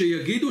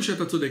שיגידו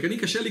שאתה צודק. אני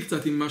קשה לי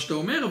קצת עם מה שאתה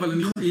אומר, אבל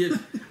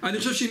אני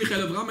חושב שאם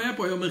מיכאל אברהם היה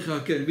פה, היה אומר לך,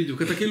 כן,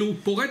 בדיוק. אתה כאילו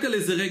פורט על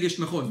איזה רגש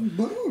נכון.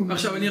 ברור.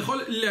 עכשיו, אני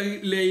יכול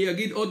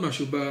להגיד עוד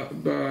משהו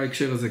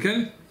בהקשר הזה,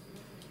 כן?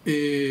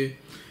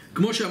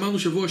 כמו שאמרנו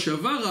שבוע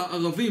שעבר,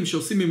 הערבים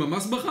שעושים עם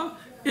המסבכה,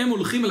 הם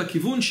הולכים על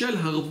הכיוון של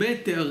הרבה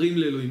תארים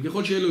לאלוהים.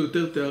 ככל שיהיה לו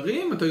יותר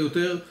תארים, אתה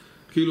יותר,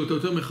 כאילו, אתה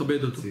יותר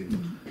מכבד אותו.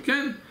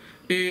 כן?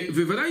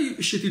 וודאי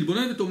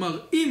שתתבונן ותאמר,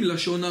 אם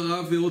לשון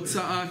הרע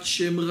והוצאת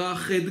שם רע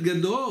חטא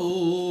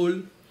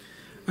גדול.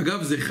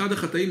 אגב, זה אחד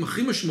החטאים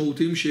הכי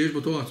משמעותיים שיש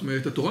בתורה. זאת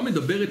אומרת, התורה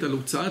מדברת על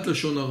הוצאת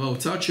לשון הרע,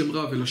 הוצאת שם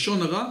רע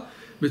ולשון הרע,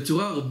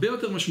 בצורה הרבה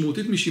יותר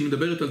משמעותית משהיא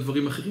מדברת על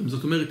דברים אחרים.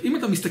 זאת אומרת, אם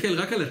אתה מסתכל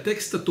רק על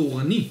הטקסט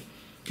התורני,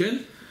 כן?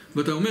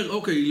 ואתה אומר,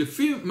 אוקיי,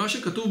 לפי מה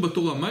שכתוב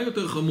בתורה, מה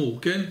יותר חמור,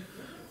 כן?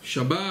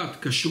 שבת,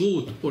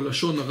 כשרות או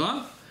לשון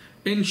הרע,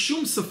 אין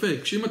שום ספק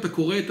שאם אתה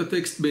קורא את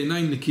הטקסט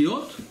בעיניים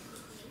נקיות,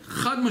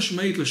 חד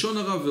משמעית, לשון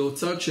הרע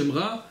והוצאת שם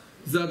רע,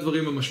 זה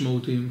הדברים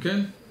המשמעותיים,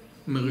 כן?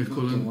 אומרת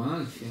כל... בתורה,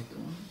 לפי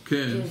התורה.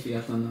 כן. לפי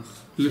התנ"ך.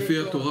 לפי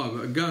התורה,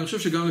 אני חושב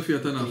שגם לפי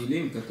התנ"ך.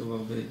 תהילים כתוב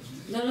הרבה.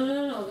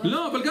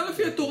 לא, אבל גם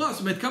לפי התורה,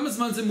 זאת אומרת, כמה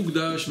זמן זה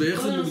מוקדש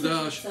ואיך זה מוקדש. כל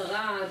הנושא של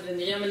שרד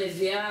ומרים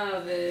הנביאה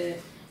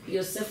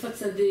ויוסף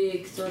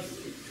הצדיק, זאת אומרת,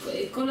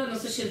 כל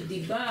הנושא של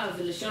דיבה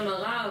ולשון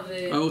הרע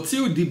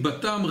הוציאו את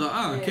דיבתם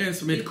רעה, כן?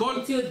 זאת אומרת,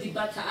 הוציאו את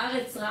דיבת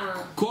הארץ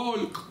רעה.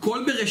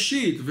 כל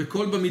בראשית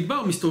וכל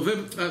במדבר מסתובב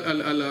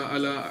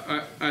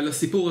על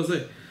הסיפור הזה.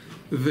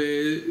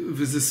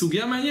 וזה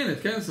סוגיה מעניינת,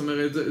 כן? זאת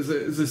אומרת,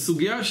 זה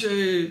סוגיה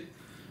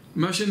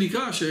מה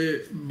שנקרא,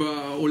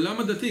 שבעולם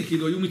הדתי,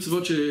 כאילו היו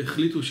מצוות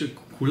שהחליטו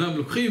שכולם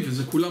לוקחים,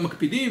 וזה כולם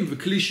מקפידים,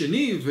 וכלי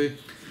שני,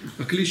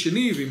 והכלי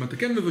שני, ואם אתה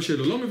כן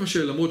מבשל או לא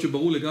מבשל, למרות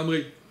שברור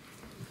לגמרי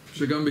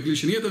שגם בכלי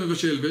שני אתה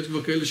מבשל, ויש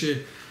כבר כאלה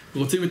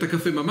שרוצים את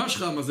הקפה ממש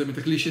חם, אז הם את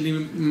הכלי שני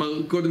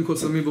קודם כל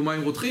שמים בו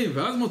מים רותחים,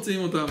 ואז מוציאים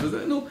אותם,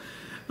 וזה, נו.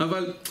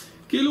 אבל,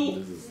 כאילו,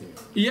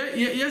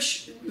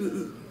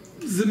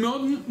 זה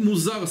מאוד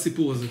מוזר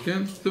הסיפור הזה,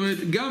 כן? זאת אומרת,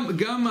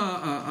 גם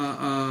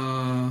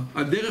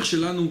הדרך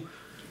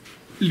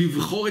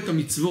לבחור את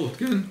המצוות,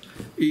 כן?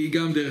 היא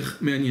גם דרך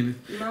מעניינת.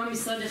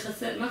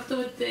 מה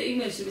כתובת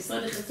אימייל של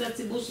משרד יחסי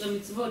הציבור של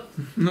המצוות?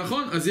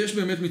 נכון, אז יש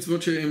באמת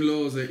מצוות שהן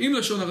לא זה. אם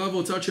לשון הרע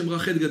והוצאת שם רע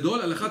חטא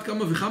גדול, על אחת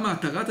כמה וכמה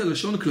התרת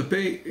הלשון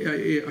כלפי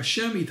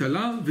השם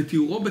התעלה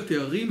ותיאורו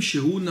בתארים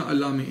שהוא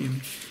נעלה מהם.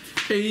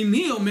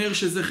 איני אומר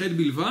שזה חטא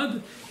בלבד,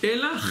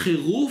 אלא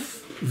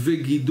חירוף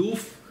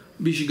וגידוף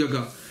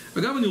בשגגה.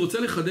 אגב, אני רוצה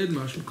לחדד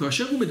משהו.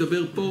 כאשר הוא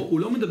מדבר פה, הוא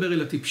לא מדבר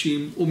אל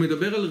הטיפשים, הוא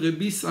מדבר על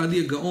רבי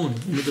סעדיה גאון.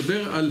 הוא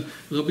מדבר על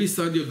רבי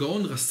סעדיה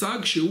גאון, רס"ג,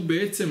 שהוא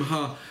בעצם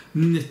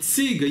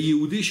הנציג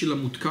היהודי של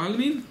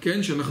המותקלמין,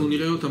 כן, שאנחנו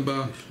נראה אותם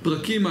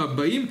בפרקים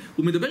הבאים.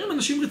 הוא מדבר עם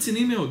אנשים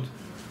רציניים מאוד.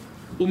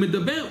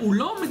 הוא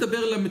לא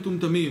מדבר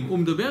למטומטמים, הוא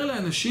מדבר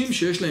לאנשים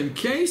שיש להם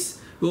קייס,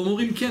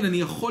 ואומרים, כן,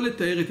 אני יכול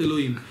לתאר את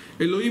אלוהים.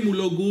 אלוהים הוא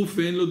לא גוף,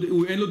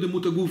 ואין לו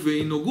דמות הגוף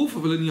ואינו גוף,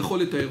 אבל אני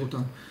יכול לתאר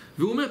אותם.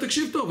 והוא אומר,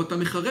 תקשיב טוב, אתה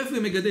מחרף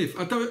ומגדף,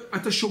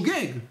 אתה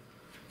שוגג,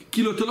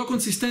 כאילו אתה לא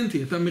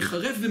קונסיסטנטי, אתה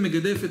מחרף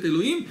ומגדף את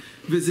אלוהים,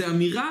 וזו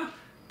אמירה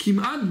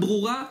כמעט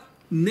ברורה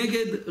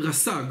נגד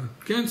רס"ג,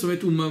 כן? זאת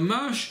אומרת, הוא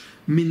ממש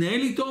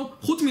מנהל איתו,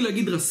 חוץ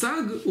מלהגיד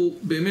רס"ג, הוא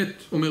באמת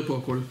אומר פה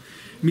הכל.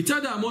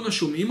 מצד ההמון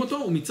השומעים אותו,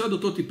 ומצד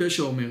אותו טיפש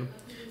האומר.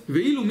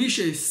 ואילו מי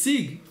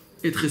שהשיג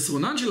את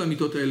חסרונן של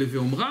האמיתות האלה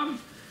ואומרם,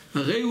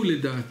 הרי הוא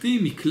לדעתי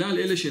מכלל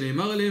אלה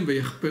שנאמר עליהם,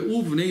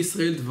 ויחפאו בני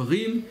ישראל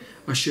דברים,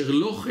 אשר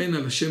לא כן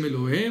על השם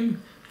אלוהיהם,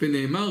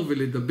 ונאמר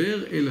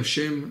ולדבר אל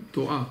השם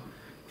טועה.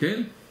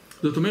 כן?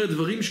 זאת אומרת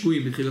דברים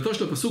שגויים. בתחילתו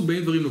של הפסוק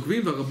בין דברים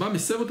נוקבים, והרבה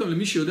מסב אותם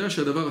למי שיודע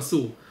שהדבר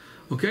אסור.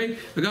 אוקיי?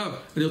 אגב,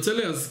 אני רוצה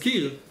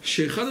להזכיר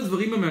שאחד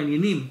הדברים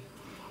המעניינים,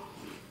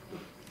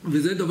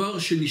 וזה דבר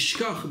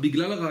שנשכח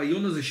בגלל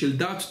הרעיון הזה של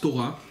דעת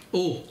תורה,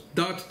 או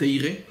דעת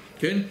תירא,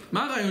 כן?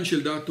 מה הרעיון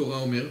של דעת תורה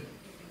אומר?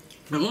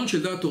 הרעיון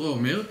של דעת תורה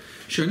אומר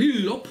שאני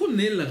לא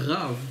פונה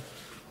לרב,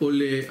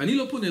 אני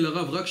לא פונה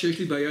לרב רק שיש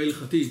לי בעיה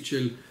הלכתית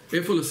של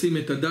איפה לשים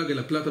את הדג על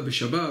הפלטה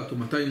בשבת, או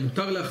מתי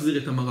מותר להחזיר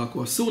את המרק,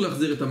 או אסור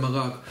להחזיר את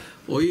המרק,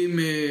 או אם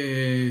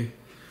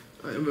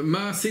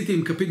מה עשיתי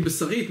עם כפית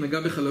בשרית,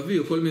 נגע בחלבי,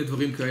 או כל מיני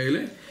דברים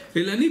כאלה,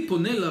 אלא אני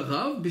פונה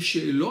לרב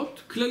בשאלות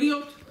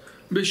כלליות,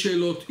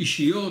 בשאלות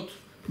אישיות,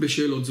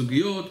 בשאלות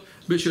זוגיות,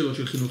 בשאלות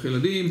של חינוך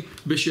ילדים,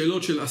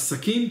 בשאלות של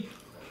עסקים,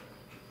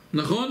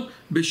 נכון?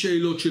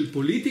 בשאלות של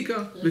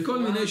פוליטיקה, בכל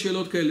מיני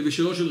שאלות כאלה,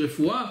 בשאלות של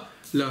רפואה,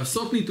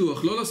 לעשות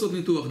ניתוח, לא לעשות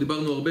ניתוח,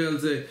 דיברנו הרבה על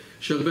זה,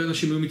 שהרבה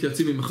אנשים היו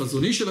מתייעצים עם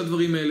החזוני של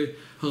הדברים האלה,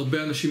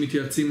 הרבה אנשים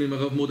מתייעצים עם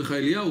הרב מרדכי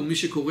אליהו, מי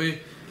שקורא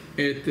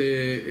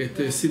את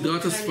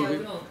סדרת הספרים.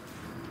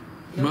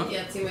 לא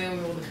מתייעצים היום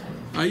עם מרדכי.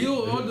 היו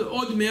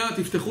עוד מעט,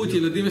 תפתחו את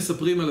ילדים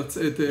מספרים על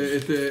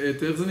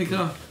איך זה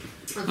נקרא?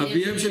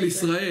 אביהם של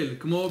ישראל,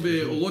 כמו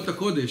באורות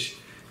הקודש.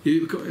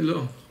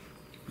 לא.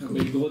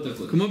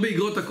 כמו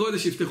באגרות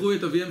הקודש, יפתחו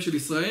את אביהם של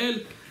ישראל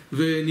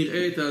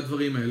ונראה את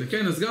הדברים האלה.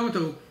 כן, אז גם אתה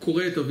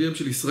קורא את אביהם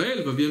של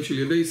ישראל ואביהם של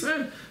ילדי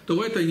ישראל, אתה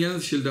רואה את העניין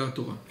הזה של דעת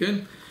תורה, כן?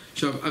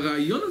 עכשיו,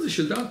 הרעיון הזה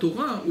של דעת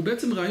תורה הוא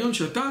בעצם רעיון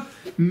שאתה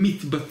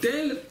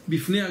מתבטל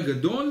בפני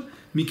הגדול,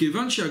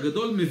 מכיוון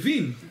שהגדול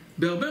מבין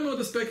בהרבה מאוד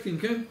אספקטים,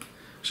 כן?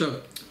 עכשיו,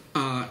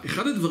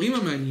 אחד הדברים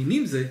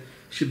המעניינים זה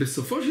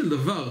שבסופו של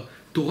דבר,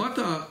 תורת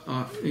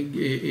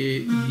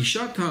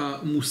גישת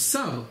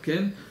המוסר,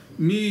 כן?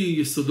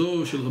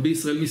 מיסודו של רבי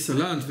ישראל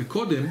מסלנט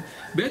וקודם,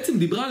 בעצם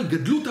דיברה על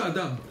גדלות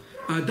האדם.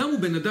 האדם הוא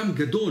בן אדם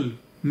גדול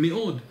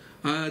מאוד.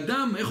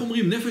 האדם, איך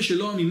אומרים, נפש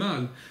שלו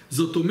ממעל.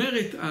 זאת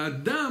אומרת,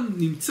 האדם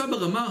נמצא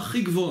ברמה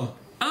הכי גבוהה.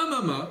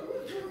 אממה,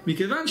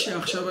 מכיוון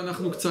שעכשיו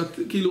אנחנו קצת,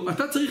 כאילו,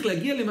 אתה צריך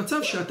להגיע למצב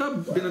שאתה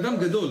בן אדם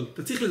גדול.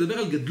 אתה צריך לדבר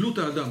על גדלות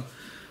האדם.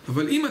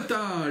 אבל אם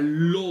אתה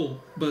לא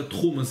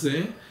בתחום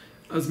הזה,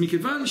 אז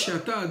מכיוון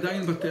שאתה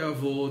עדיין בתי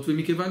אבות,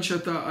 ומכיוון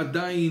שאתה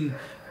עדיין,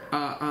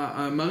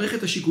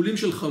 המערכת השיקולים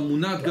שלך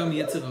מונעת גם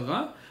יצר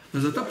הרע,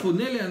 אז אתה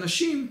פונה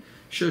לאנשים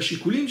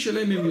שהשיקולים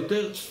שלהם הם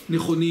יותר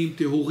נכונים,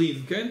 טהורים,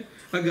 כן?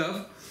 אגב,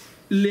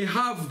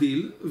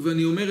 להבדיל,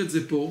 ואני אומר את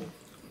זה פה,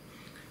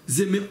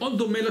 זה מאוד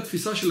דומה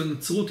לתפיסה של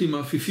הנצרות עם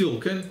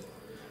האפיפיור, כן?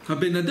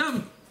 הבן אדם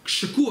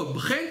שקוע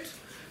בחטא,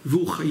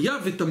 והוא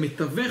חייב את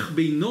המתווך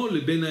בינו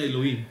לבין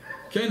האלוהים,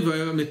 כן?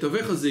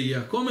 והמתווך הזה יהיה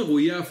הכומר, הוא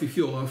יהיה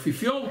האפיפיור.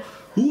 האפיפיור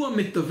הוא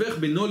המתווך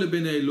בינו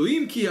לבין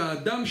האלוהים, כי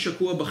האדם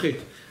שקוע בחטא.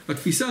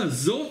 התפיסה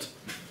הזאת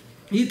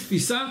היא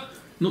תפיסה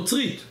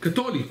נוצרית,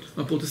 קתולית.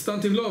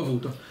 הפרוטסטנטים לא אהבו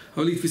אותה,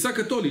 אבל היא תפיסה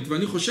קתולית,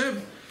 ואני חושב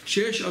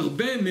שיש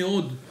הרבה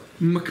מאוד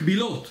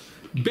מקבילות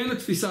בין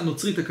התפיסה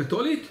הנוצרית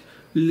הקתולית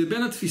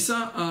לבין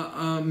התפיסה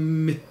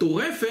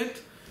המטורפת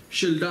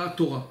של דעת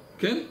תורה,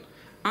 כן?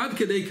 עד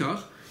כדי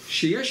כך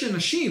שיש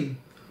אנשים,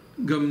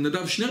 גם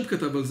נדב שנרב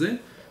כתב על זה,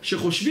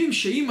 שחושבים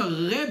שאם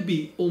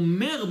הרבי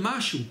אומר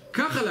משהו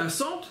ככה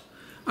לעשות,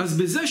 אז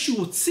בזה שהוא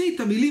הוציא את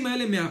המילים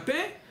האלה מהפה,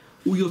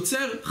 הוא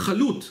יוצר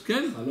חלוט,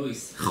 כן?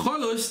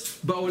 חלוס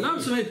בעולם,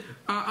 זאת אומרת,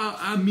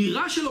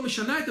 האמירה שלו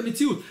משנה את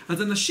המציאות.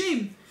 אז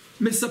אנשים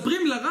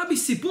מספרים לרבי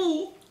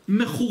סיפור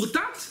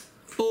מחורטט,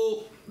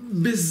 או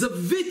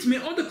בזווית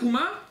מאוד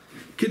עקומה,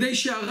 כדי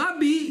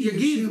שהרבי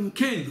יגיד,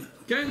 כן,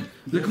 כן?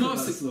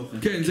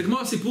 זה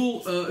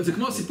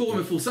כמו הסיפור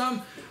המפורסם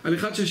על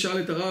אחד ששאל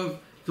את הרב,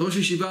 את ראש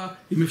הישיבה,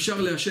 אם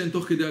אפשר לעשן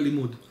תוך כדי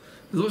הלימוד.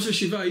 אז ראש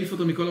הישיבה העיף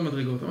אותו מכל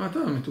המדרגות. אמר, אתה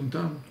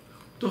מטומטם,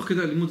 תוך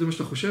כדי הלימוד זה מה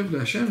שאתה חושב,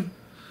 לעשן?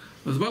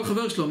 אז בא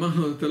לחבר שלו, אמר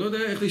לו, אתה לא יודע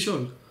איך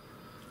לשאול.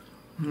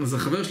 אז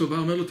החבר שלו בא,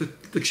 אומר לו,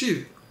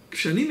 תקשיב,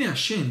 כשאני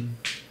מעשן,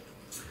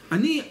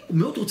 אני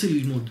מאוד רוצה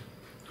ללמוד.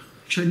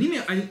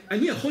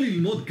 אני יכול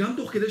ללמוד גם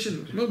תוך כדי שאני...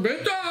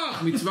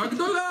 בטח, מצווה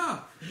גדולה.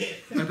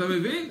 אתה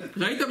מבין?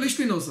 ראית בלי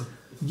שפינוזה.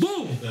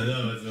 בום!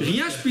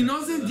 ריה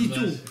שפינוזה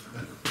דיטו.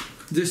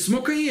 זה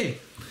סמוק יהיה.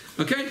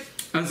 אוקיי?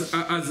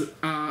 אז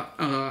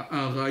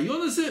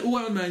הרעיון הזה הוא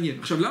המעניין.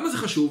 עכשיו, למה זה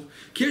חשוב?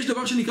 כי יש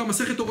דבר שנקרא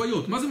מסכת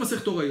הוריות. מה זה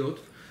מסכת הוריות?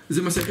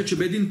 זה מסכת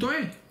שבית דין טועה.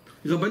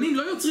 רבנים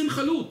לא יוצרים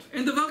חלוט.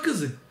 אין דבר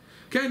כזה.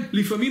 כן?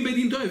 לפעמים בית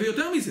דין טועה,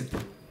 ויותר מזה.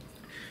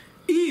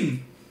 אם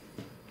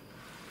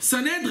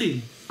סנהדרין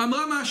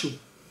אמרה משהו,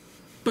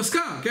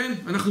 פסקה, כן?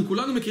 אנחנו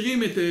כולנו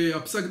מכירים את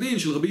הפסק דין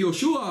של רבי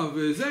יהושע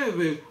וזה,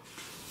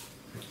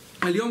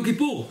 על יום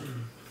כיפור,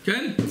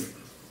 כן?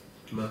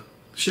 מה?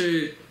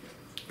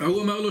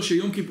 הוא אמר לו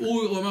שיום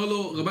כיפור, הוא אמר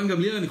לו, רבן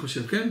גמליאל אני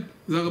חושב, כן?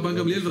 זה הרבן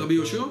גמליאל ורבי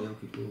יהושע?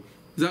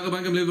 זה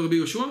הרבן גמליאל ורבי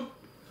יהושע?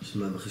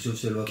 שמע, בחישוב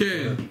שלו.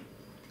 כן,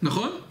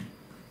 נכון?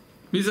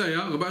 מי זה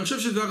היה? אני חושב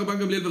שזה הרבן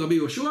גמליאל ורבי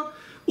יהושע.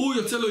 הוא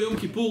יוצא לו יום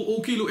כיפור,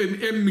 הוא כאילו,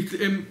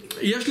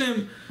 יש להם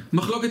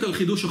מחלוקת על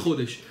חידוש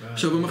החודש.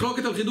 עכשיו,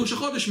 המחלוקת על חידוש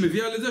החודש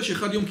מביאה לזה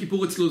שאחד יום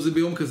כיפור אצלו זה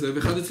ביום כזה,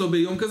 ואחד אצלו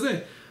ביום כזה.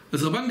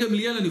 אז רבן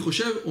גמליאל, אני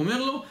חושב,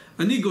 אומר לו,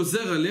 אני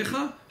גוזר עליך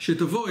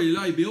שתבוא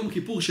אליי ביום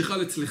כיפור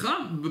שחל אצלך,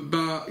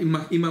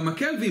 עם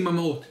המקל ועם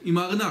המעות, עם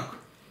הארנק,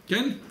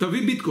 כן?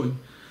 תביא ביטקוין.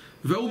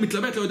 והוא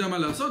מתלבט, לא יודע מה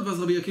לעשות, ואז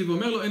רבי עקיבא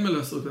אומר לו, אין מה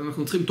לעשות,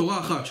 אנחנו צריכים תורה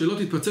אחת, שלא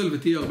תתפצל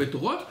ותהיה הרבה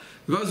תורות,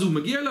 ואז הוא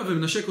מגיע אליו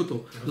ומנשק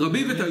אותו.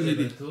 רבי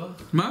ותלמידי.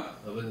 מה?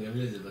 רבן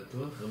גמליאל זה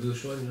בטוח? רבי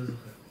יהושע אני לא זוכר.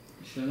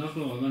 שלח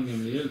לו רבן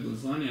גמליאל,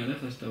 גוזרני עליך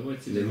שתבוא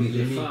אצלי.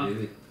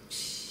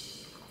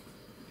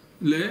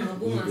 למי?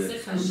 רבו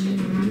מעשיך השם.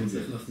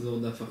 צריך לחזור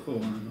דף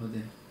אחורה, אני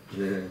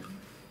לא יודע.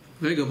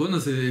 רגע, בוא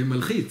נעשה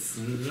מלחיץ.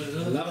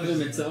 למה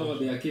זה מצאו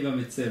רבי עקיבא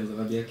מצר? זה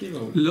רבי עקיבא?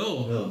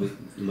 לא.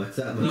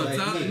 מצא.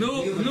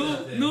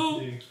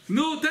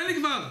 נו, תן לי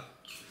כבר.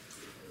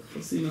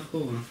 עושים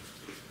אחורה.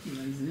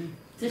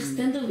 צריך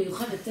סטנדר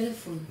מיוחד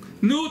לטלפון.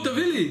 נו,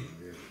 תביא לי.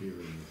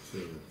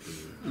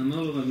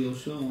 אמר לו רבי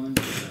יהושע,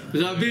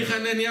 רבי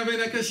חנניה בן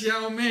הקשיא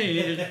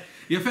אומר,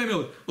 יפה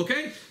מאוד,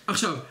 אוקיי?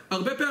 עכשיו,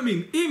 הרבה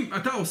פעמים, אם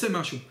אתה עושה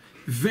משהו,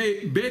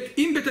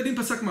 אם בית הדין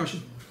פסק משהו,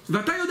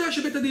 ואתה יודע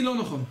שבית הדין לא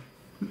נכון,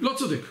 לא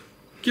צודק,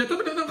 כי אתה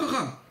בן אדם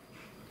חכם,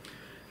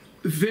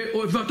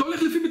 ואתה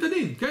הולך לפי בית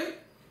הדין, כן?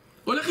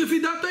 הולך לפי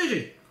דעת תורה,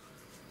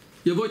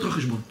 יבוא איתך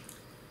חשבון.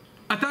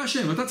 אתה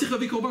אשם, אתה צריך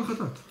להביא קורבן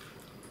חטאת.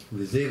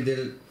 וזה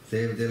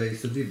ההבדל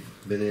היסודי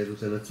בין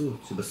היהדות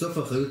לנצרות, שבסוף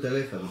האחריות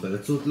עליך,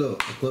 ובנצרות לא.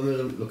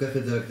 הכומר לוקח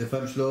את זה על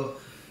הכתפיים שלו,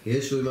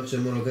 ישו יימח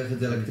שמו לוקח את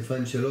זה על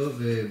הכתפיים שלו,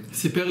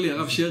 סיפר לי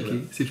הרב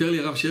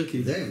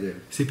שרקי, זה ההבדל.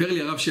 סיפר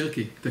לי הרב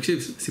שרקי,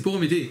 תקשיב, סיפור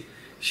אמיתי,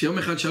 שיום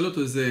אחד שאל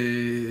אותו איזה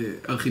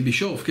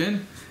ארכיבישוף, כן?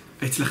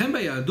 אצלכם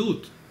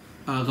ביהדות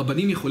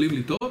הרבנים יכולים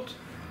לטעות?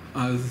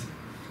 אז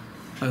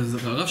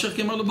הרב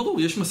שרקי אמר לו,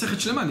 ברור, יש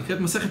מסכת שלמה, נקראת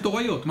מסכת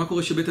תוריות, מה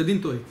קורה שבית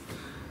הדין טועה?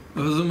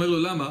 אז הוא אומר לו,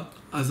 למה?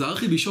 אז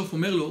הארכיבישוף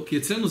אומר לו, כי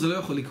אצלנו זה לא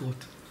יכול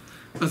לקרות.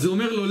 אז הוא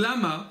אומר לו,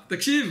 למה?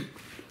 תקשיב,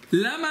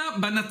 למה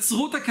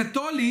בנצרות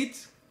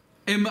הקתולית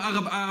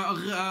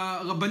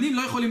הרבנים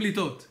לא יכולים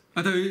לטעות?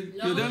 אתה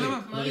יודע למה?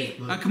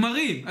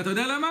 הכמרים. אתה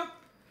יודע למה?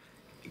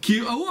 כי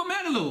הוא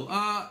אומר לו,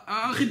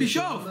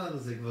 הארכיבישוף,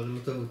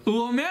 הוא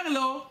אומר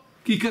לו,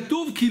 כי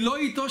כתוב כי לא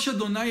ייטוש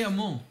אדוני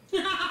עמו.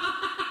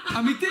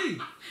 אמיתי.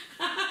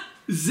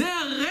 זה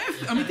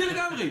הרף, אמיתי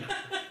לגמרי.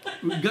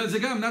 זה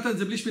גם, נתן,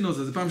 זה בלי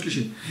שפינוזה, זה פעם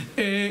שלישית.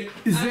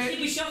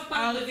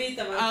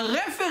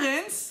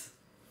 הרפרנס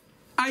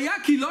היה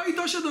כי לא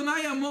ייטוש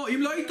אדוני עמו.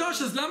 אם לא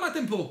ייטוש, אז למה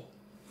אתם פה?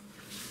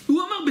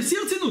 הוא אמר בשיא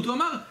הרצינות, הוא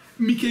אמר,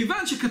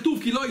 מכיוון שכתוב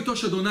כי לא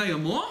ייטוש אדוני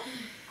עמו,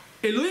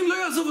 אלוהים לא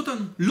יעזוב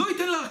אותנו, לא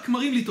ייתן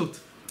לכמרים לטעות.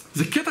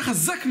 זה קטע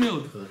חזק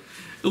מאוד.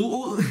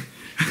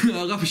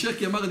 הרב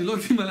שרקי אמר, אני לא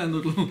יודעים מה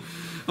לענות לו.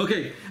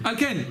 אוקיי, על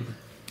כן,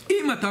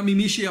 אם אתה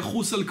ממי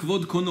שיחוס על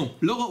כבוד קונו,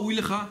 לא ראוי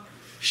לך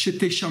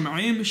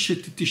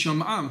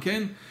שתשמעם,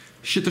 כן?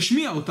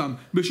 שתשמיע אותם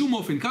בשום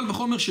אופן, קל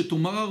וחומר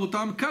שתאמר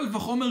אותם, קל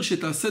וחומר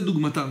שתעשה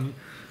דוגמתם.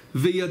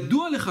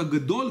 וידוע לך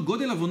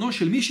גודל עוונו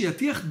של מי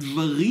שיתיח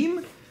דברים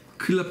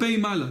כלפי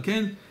מעלה,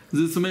 כן?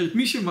 זאת אומרת,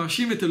 מי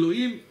שמאשים את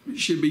אלוהים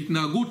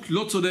שבהתנהגות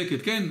לא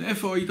צודקת, כן?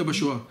 איפה היית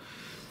בשואה?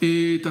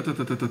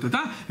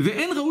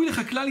 ואין ראוי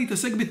לך כלל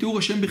להתעסק בתיאור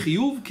השם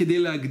בחיוב כדי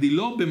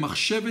להגדילו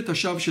במחשבת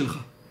השווא שלך.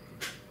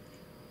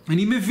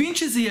 אני מבין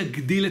שזה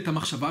יגדיל את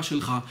המחשבה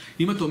שלך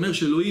אם אתה אומר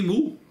שאלוהים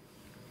הוא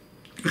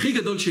הכי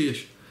גדול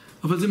שיש,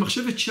 אבל זה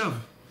מחשבת שווא.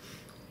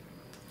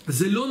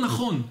 זה לא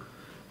נכון.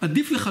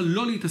 עדיף לך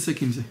לא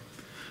להתעסק עם זה.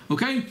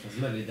 אוקיי? אז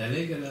מה,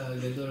 לדלג על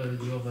הגדול, על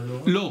הגדול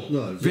והנורא? לא.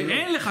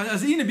 ואין לך,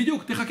 אז הנה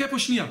בדיוק, תחכה פה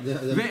שנייה.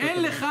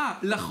 ואין לך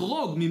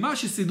לחרוג ממה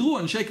שסידרו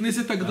אנשי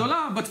כנסת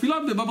הגדולה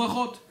בתפילות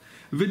ובברכות.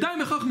 ודי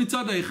מכך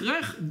מצד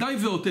ההכרח, די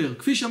ויותר.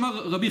 כפי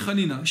שאמר רבי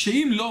חנינה,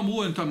 שאם לא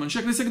אמרו אותם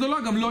אנשי כנסת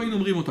גדולה, גם לא היינו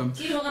אומרים אותם.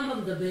 כאילו הרמב"ם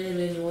מדבר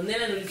אלינו, עונה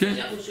לנו לפני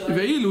שאנחנו שואלים.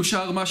 ואילו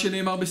שאר מה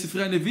שנאמר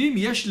בספרי הנביאים,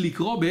 יש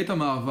לקרוא בעת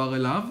המעבר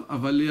אליו,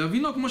 אבל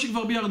להבינו כמו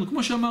שכבר ביארנו,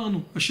 כמו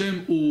שאמרנו, השם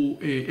הוא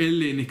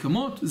אל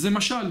נקמות, זה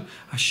משל.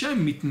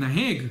 השם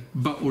מתנהג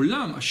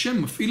בעולם,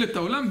 השם מפעיל את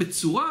העולם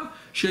בצורה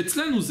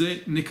שאצלנו זה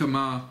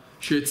נקמה,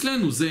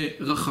 שאצלנו זה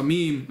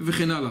רחמים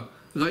וכן הלאה.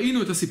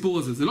 ראינו את הסיפור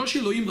הזה. זה לא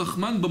שאלוהים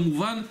רחמן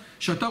במובן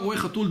שאתה רואה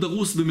חתול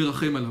דרוס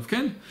ומרחם עליו,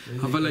 כן?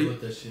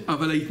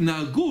 אבל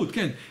ההתנהגות,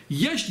 כן?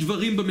 יש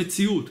דברים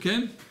במציאות,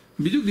 כן?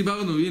 בדיוק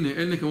דיברנו, הנה,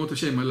 אל נקמות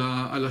השם,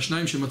 על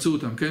השניים שמצאו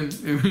אותם, כן?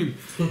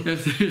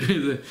 איך תראה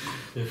את זה?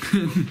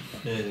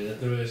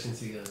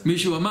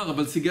 מישהו אמר,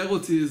 אבל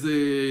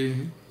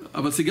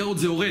סיגרות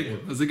זה הורג,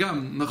 אז זה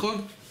גם,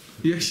 נכון?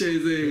 יש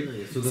איזה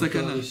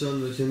סכנה.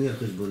 ראשון ושני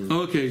החשבון.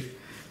 אוקיי.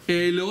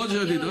 לראות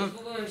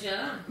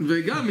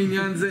וגם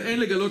עניין זה אין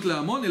לגלות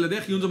להמון אלא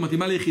דרך עיון זו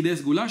מתאימה ליחידי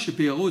סגולה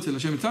שפיירו אצל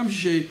השם עצמם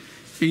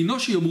שאינו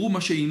שיאמרו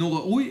מה שאינו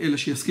ראוי אלא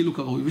שישכילו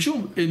כראוי.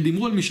 ושוב, הם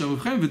דימרו על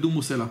משאבכם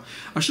ודומו סלע.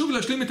 אשוב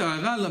להשלים את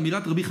ההערה על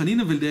אמירת רבי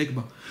חנינא ולדייק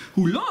בה.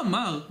 הוא לא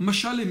אמר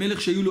משל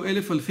למלך שהיו לו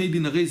 1,000 אלפי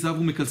דינרי זהב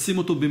ומקלסים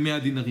אותו ב100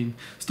 דינרים.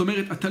 זאת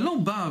אומרת, אתה לא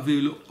בא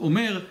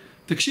ואומר,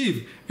 תקשיב,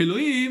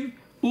 אלוהים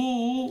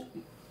הוא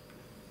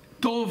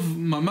טוב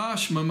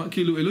ממש,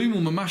 כאילו אלוהים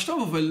הוא ממש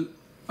טוב,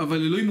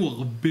 אבל אלוהים הוא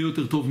הרבה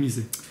יותר טוב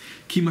מזה.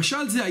 כי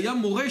משל זה היה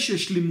מורה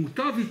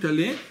ששלמותיו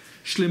יתעלה,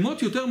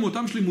 שלמות יותר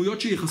מאותם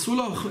שלמויות שיחסו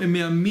לו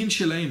מהמין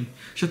שלהם.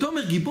 כשאתה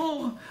אומר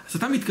גיבור, אז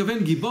אתה מתכוון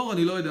גיבור,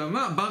 אני לא יודע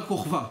מה, בר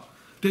כוכבא.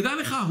 תדע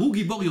לך, הוא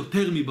גיבור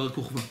יותר מבר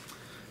כוכבא.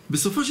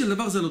 בסופו של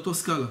דבר זה על אותו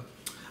סקאלה.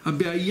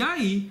 הבעיה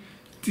היא,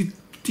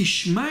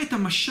 תשמע את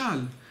המשל.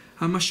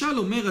 המשל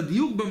אומר,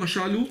 הדיוק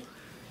במשל הוא,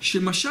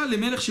 שמשל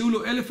למלך שהיו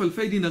לו 1,000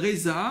 אלפי דינרי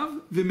זהב,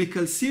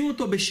 ומקלסים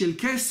אותו בשל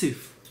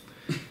כסף.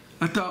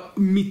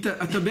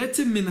 אתה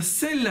בעצם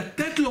מנסה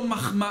לתת לו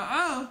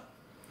מחמאה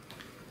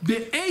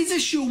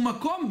באיזשהו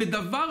מקום,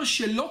 בדבר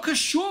שלא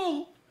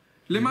קשור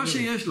למה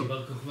שיש לו.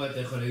 בר כוכבא אתה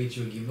יכול להגיד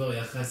שהוא גיבור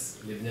יחס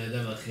לבני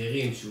אדם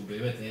האחרים, שהוא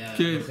באמת היה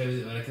לוחם,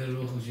 אבל הכלל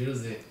לא חושב שלו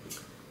זה,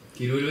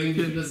 כאילו אלוהים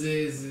בשבילו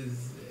זה,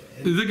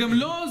 זה גם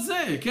לא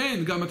זה,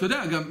 כן, גם אתה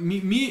יודע, גם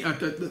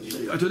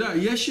אתה יודע,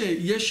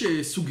 יש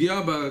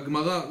סוגיה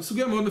בגמרא,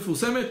 סוגיה מאוד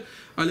מפורסמת,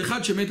 על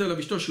אחד שמת עליו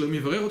אשתו שלא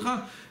יברך אותך,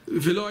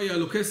 ולא היה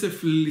לו כסף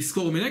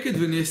לזכור מנקת,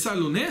 ונעשה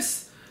לו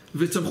נס,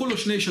 וצמחו לו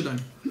 2 שדיים,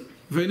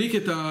 והניק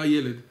את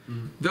הילד.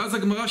 ואז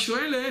הגמרא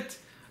שואלת,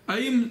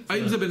 האם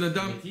זה בן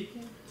אדם...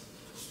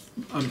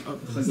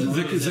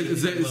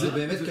 זה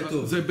באמת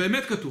כתוב. זה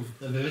באמת כתוב.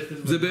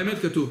 זה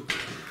באמת כתוב.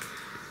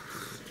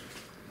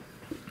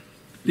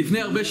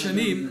 לפני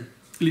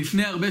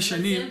הרבה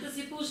שנים,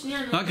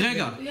 רק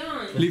רגע,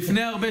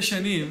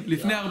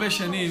 לפני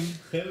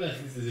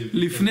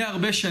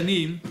הרבה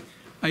שנים,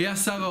 היה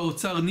שר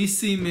האוצר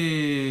ניסים...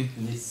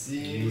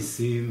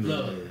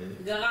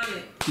 גרמה.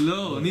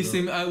 לא,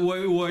 ניסים,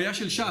 הוא היה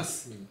של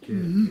ש"ס.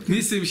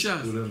 ניסים ש"ס.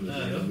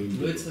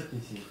 לא יצחק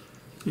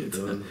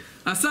ניסים.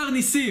 השר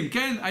ניסים,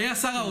 כן? היה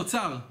שר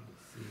האוצר.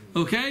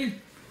 אוקיי?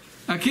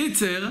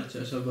 הקיצר...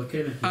 שישב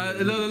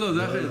בכלא. לא,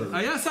 זה אחר.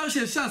 היה שר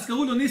של ש"ס,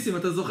 קראו לו ניסים,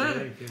 אתה זוכר?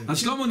 אז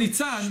שלמה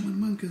ניצן...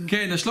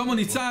 כן, שלמה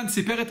ניצן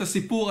סיפר את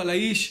הסיפור על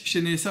האיש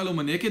שנעשה לו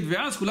מנקת,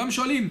 ואז כולם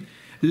שואלים,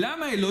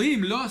 למה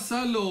אלוהים לא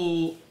עשה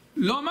לו...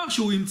 לא אמר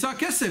שהוא ימצא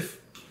כסף.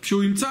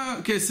 שהוא ימצא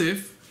כסף,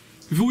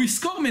 והוא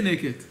יזכור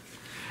מנקת.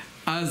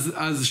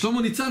 אז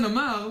שלמה ניצן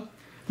אמר,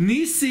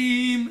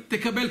 ניסים,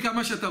 תקבל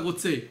כמה שאתה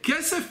רוצה.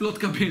 כסף לא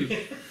תקבל.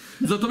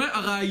 זאת אומרת,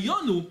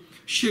 הרעיון הוא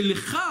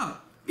שלך,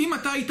 אם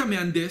אתה היית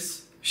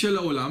מהנדס של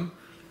העולם,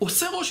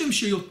 עושה רושם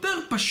שיותר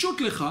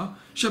פשוט לך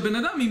שהבן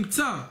אדם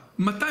ימצא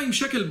 200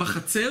 שקל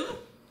בחצר,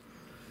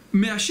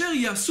 מאשר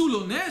יעשו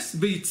לו נס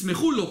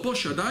ויצמחו לו פה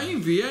שדיים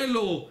ויהיה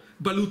לו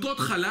בלוטות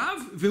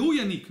חלב והוא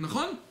יניק,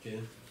 נכון? כן.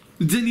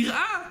 זה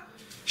נראה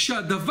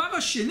שהדבר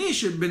השני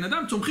שבן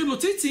אדם צומחים לו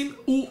ציצים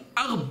הוא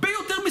הרבה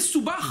יותר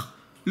מסובך,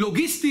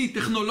 לוגיסטית,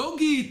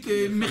 טכנולוגית,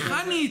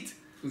 מכנית.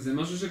 זה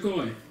משהו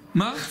שקורה.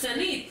 מה?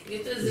 מחצנית.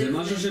 זה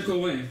משהו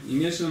שקורה.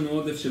 אם יש לנו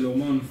עודף של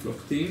הורמון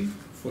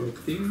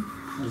פולקטין,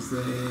 אז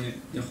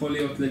יכול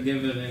להיות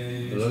לגבר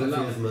לא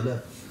לפי הזמנה.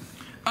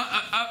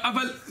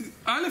 אבל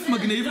א'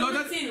 מגניב, לא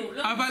יודעת,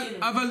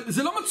 אבל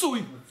זה לא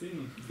מצוי.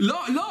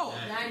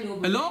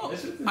 לא,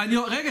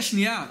 רגע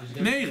שנייה,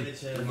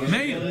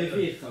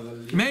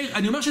 מאיר,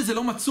 אני אומר שזה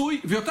לא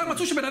מצוי, ויותר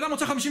מצוי שבן אדם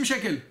מוצא 50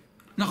 שקל,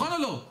 נכון או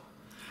לא?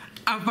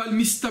 אבל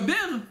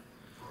מסתבר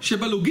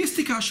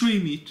שבלוגיסטיקה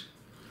השמימית,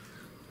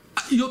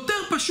 יותר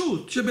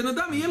פשוט שבן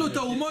אדם יהיה לו את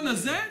ההורמון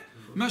הזה,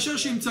 מאשר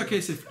שימצא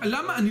כסף.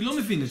 למה? אני לא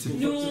מבין את זה.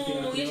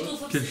 נו, יש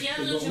תרופה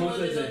פסיכיאטריות שמות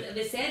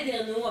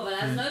בסדר, נו, אבל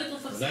אז לא היו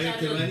תרופה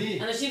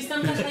פסיכיאטריות. אנשים סתם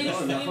ככה היו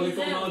שומעים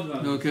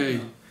וזהו. אוקיי.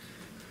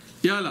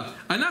 יאללה.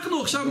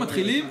 אנחנו עכשיו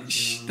מתחילים...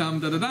 טם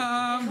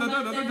דדדם,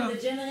 דדדם.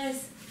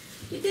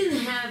 We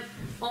didn't have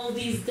all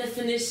these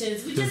definitions.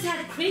 We just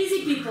had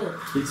crazy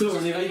people. קיצור,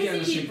 אני ראיתי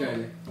אנשים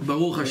כאלה.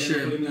 ברוך השם. הם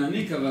יכולים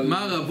להעניק, אבל...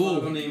 מה רבו?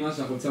 לא נעימה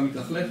שהחולצה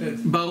מתלכלכת.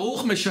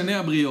 ברוך משנה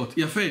הבריות.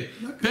 יפה.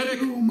 פרק...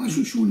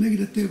 משהו שהוא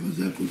נגד הטבע,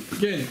 זה הכל.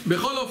 כן.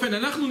 בכל אופן,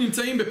 אנחנו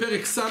נמצאים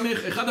בפרק סמך,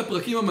 אחד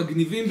הפרקים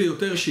המגניבים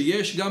ביותר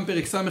שיש, גם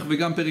פרק סמך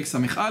וגם פרק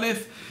סמך א',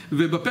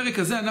 ובפרק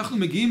הזה אנחנו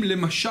מגיעים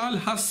למשל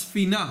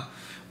הספינה.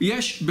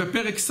 יש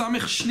בפרק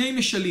סמך 2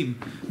 משלים,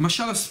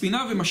 משל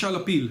הספינה ומשל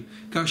הפיל.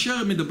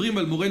 כאשר מדברים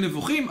על מורה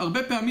נבוכים,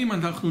 הרבה פעמים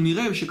אנחנו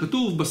נראה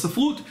שכתוב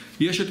בספרות,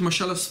 יש את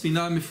משל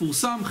הספינה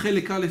המפורסם,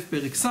 חלק א'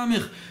 פרק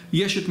סמך,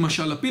 יש את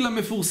משל הפיל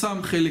המפורסם,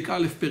 חלק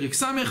א' פרק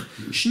סמך.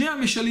 2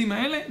 המשלים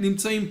האלה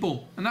נמצאים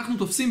פה. אנחנו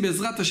תופסים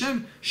בעזרת השם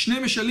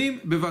 2 משלים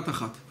בבת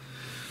אחת.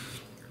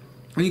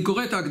 אני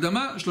קורא את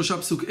ההקדמה,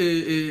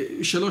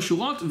 3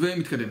 שורות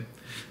ומתקדם.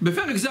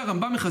 בפרק זה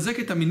הרמב"ם מחזק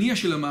את המניע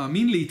של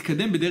המאמין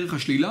להתקדם בדרך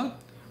השלילה,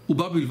 הוא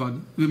בא בלבד,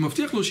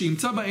 ומבטיח לו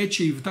שימצא בעת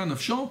שהיוותה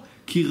נפשו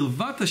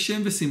קרבת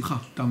השם ושמחה.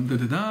 תם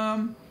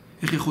דדדם,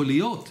 איך יכול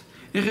להיות?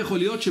 איך יכול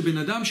להיות שבן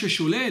אדם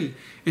ששולל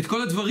את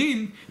כל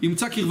הדברים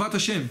ימצא קרבת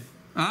השם?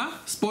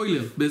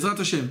 ספוילר, בעזרת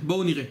השם,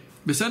 בואו נראה.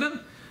 בסדר?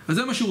 אז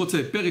זה מה שהוא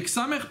רוצה. פרק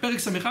סמך, פרק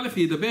סמך א'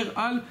 ידבר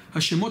על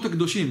השמות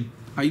הקדושים.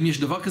 האם יש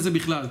דבר כזה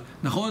בכלל?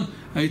 נכון?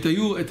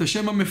 היו את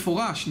השם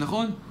המפורש,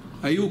 נכון?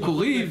 היו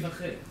קוראים...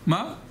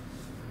 מה?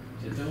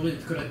 כשאתה מוריד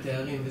את כל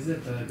התארים וזה,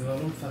 אתה כבר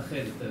לא מפחד,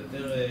 אתה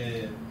יותר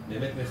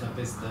באמת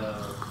מחפש את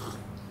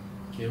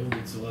הקירוב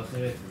בצורה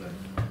אחרת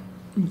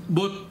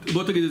אולי.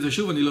 בוא תגיד את זה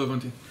שוב, אני לא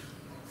הבנתי.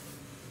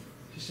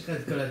 יש לך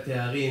את כל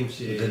התארים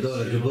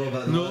גדול, גיבור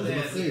והנוער זה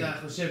מפחיד.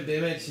 אתה חושב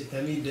באמת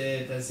שתמיד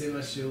תעשה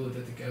משהו, אתה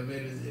תקבל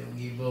איזה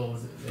גיבור.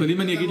 אבל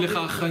אם אני אגיד לך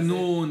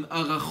החנון,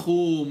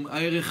 הרחום,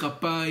 הערך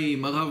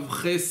אפיים, הרב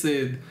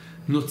חסד,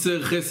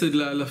 נוצר חסד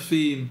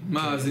לאלפים,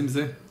 מה אז עם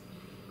זה?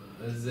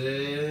 אז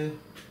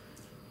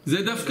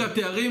זה דווקא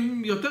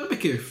תארים יותר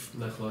בכיף.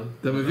 נכון.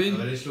 אתה מבין?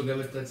 אבל יש לו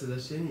גם את הצד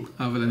השני.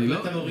 אבל אני לא...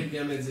 אתה מוריד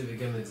גם את זה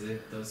וגם את זה,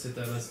 אתה עושה את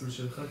המסלול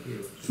שלך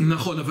כאילו.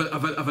 נכון,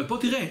 אבל פה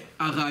תראה,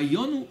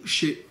 הרעיון הוא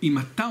שאם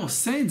אתה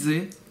עושה את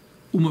זה,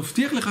 הוא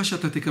מבטיח לך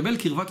שאתה תקבל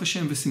קרבת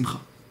השם ושמחה.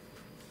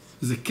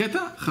 זה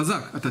קטע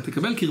חזק, אתה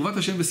תקבל קרבת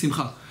השם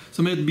ושמחה. זאת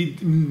אומרת,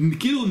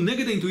 כאילו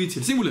נגד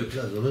האינטואיציה, שימו לב.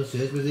 זאת אומרת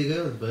שיש בזה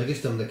היגיון, ברגע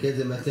שאתה מנקה את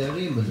זה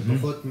מהתארים, אז זה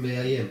פחות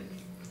מאיים.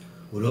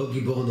 הוא לא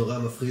גיבור נורא,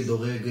 מפחיד,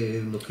 הורג,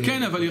 נוקד.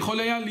 כן, אבל יכול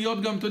היה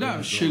להיות גם, אתה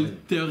יודע, של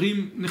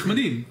תארים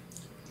נחמדים.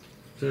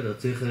 בסדר,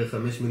 צריך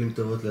 5 מילים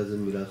טובות לאזן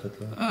מילה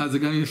אחת. זה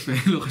גם יפה,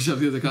 לא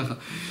חשבתי על זה ככה.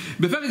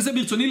 בפרק זה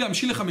ברצוני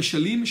להמשיל לך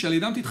משלים, שעל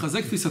ידם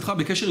תתחזק תפיסתך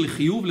בקשר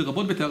לחיוב,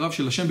 לרבות בתאריו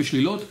של השם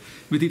בשלילות,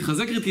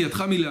 ותתחזק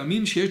רתיעתך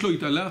מלהאמין שיש לו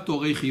התעלה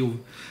תוארי חיוב.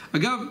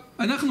 אגב,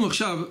 אנחנו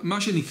עכשיו,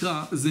 מה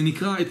שנקרא, זה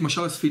נקרא את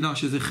משל הספינה,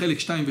 שזה חלק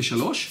 2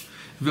 ו3,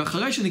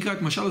 ואחרי שנקרא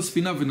את משל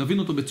הספינה ונבין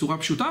אותו בצורה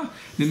פשוטה,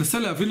 ננסה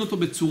להבין אותו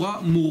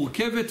בצורה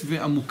מורכבת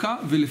ועמוקה,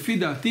 ולפי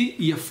דעתי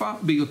יפה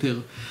ביותר.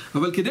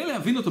 אבל כדי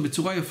להבין אותו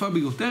בצורה יפה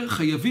ביותר,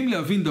 חייבים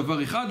להבין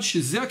דבר אחד,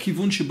 שזה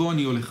הכיוון שבו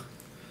אני הולך.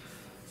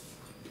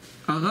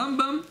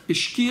 הרמב"ם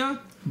השקיע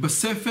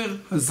בספר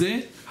הזה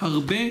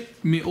הרבה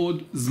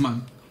מאוד זמן,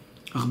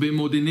 הרבה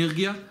מאוד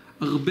אנרגיה,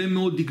 הרבה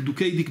מאוד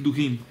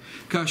דקדוקים.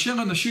 כאשר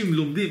אנשים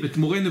לומדים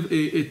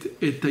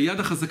את היד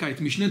החזקה,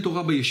 את משנה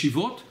תורה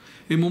בישיבות,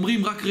 הם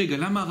אומרים רק רגע,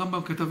 למה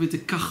הרמב"ם כתב את זה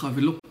ככה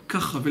ולא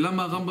ככה,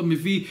 ולמה הרמב"ם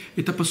מביא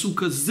את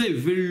הפסוק הזה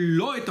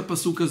ולא את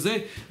הפסוק הזה,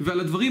 ועל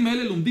הדברים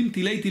האלה לומדים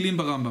תילי תילים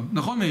ברמב"ם.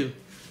 נכון מאיר?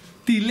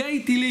 תילי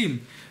תילים.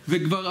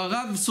 וכבר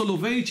הרב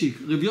סולובייצ'יק,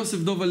 רב יוסף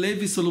דוב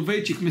הלוי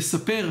סולובייצ'יק,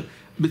 מספר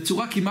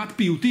בצורה כמעט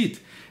פיוטית,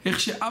 איך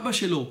שאבא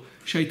שלו,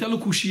 שהייתה לו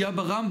קושייה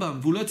ברמב"ם,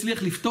 והוא לא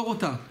הצליח לפתור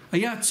אותה,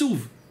 היה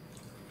עצוב.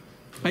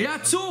 היה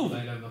עצוב!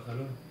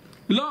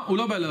 לא, הוא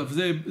לא בא אליו,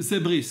 זה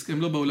בריסק,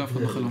 הם לא באו לאף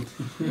אחד בחלום.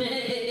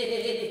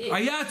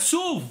 היה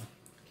עצוב!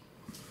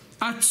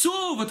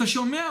 עצוב, אתה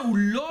שומע? הוא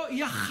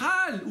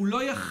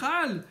לא יכל,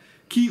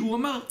 כי הוא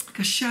אמר,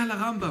 קשה על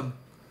הרמב"ם.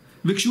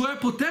 וכשהוא היה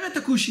פותר את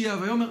הקושייה,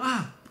 והוא אומר,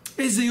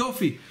 איזה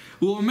יופי.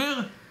 הוא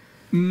אומר,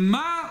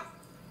 מה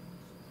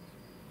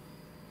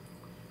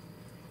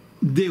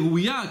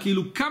דהויה,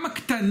 כאילו כמה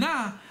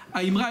קטנה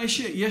האמרה,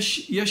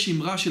 יש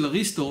אמרה של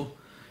אריסטו,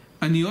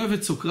 אני אוהב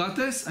את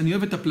סוקרטס, אני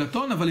אוהב את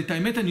אפלטון, אבל את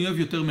האמת אני אוהב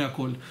יותר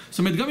מהכל. זאת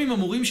אומרת, גם אם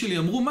המורים שלי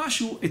אמרו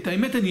משהו, את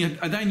האמת אני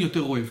עדיין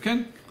יותר אוהב,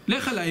 כן?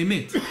 לך על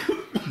האמת.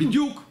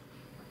 בדיוק.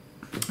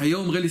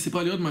 היום רלי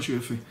סיפרה לי עוד משהו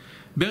יפה.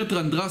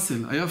 ברטרנד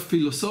ראסל היה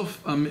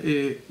פילוסוף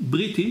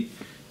בריטי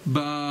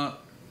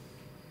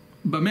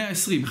במאה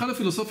ה-20. אחד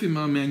הפילוסופים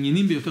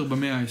המעניינים ביותר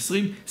במאה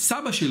ה-20.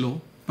 סבא שלו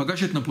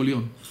פגש את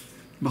נפוליאון.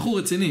 בחור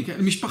רציני,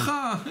 כן?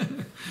 משפחה,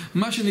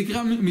 מה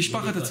שנקרא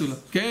משפחת אצולה.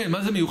 כן,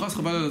 מה זה מיוחס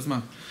חבל על הזמן.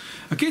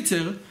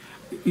 הקיצר,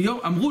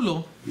 אמרו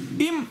לו,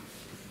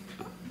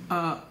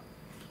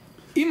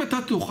 אם אתה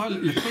תוכל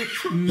לתת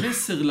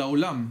מסר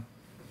לעולם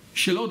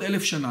של עוד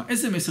 1000 שנה,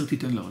 איזה מסר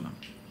תיתן לעולם?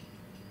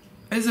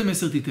 איזה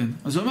מסר תיתן?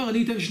 אז הוא אמר,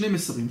 אני אתן 2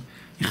 מסרים.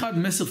 אחד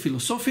מסר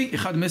פילוסופי,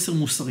 אחד מסר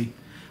מוסרי.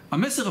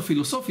 המסר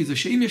הפילוסופי זה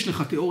שאם יש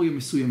לך תיאוריה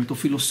מסוימת, או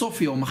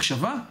פילוסופיה או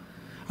מחשבה,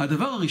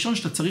 הדבר הראשון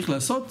שאתה צריך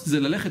לעשות זה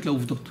ללכת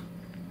לעובדות.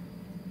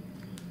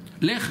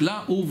 לך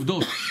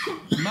לעובדות.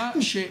 מה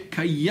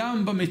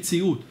שקיים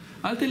במציאות.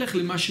 אל תלך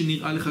למה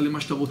שנראה לך,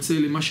 למה שאתה רוצה,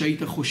 למה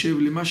שהיית חושב,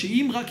 למה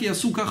שאם רק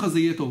יעשו ככה זה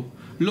יהיה טוב.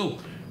 לא.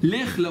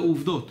 לך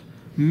לעובדות.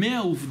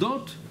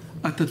 מהעובדות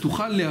אתה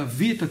תוכל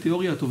להביא את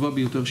התיאוריה הטובה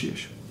ביותר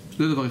שיש.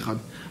 זה דבר אחד.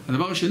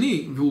 הדבר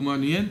השני, והוא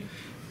מעניין,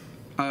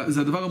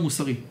 זה הדבר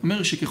המוסרי.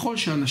 אומר שככל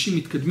שאנשים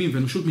מתקדמים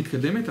ואנושות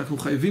מתקדמת, אנחנו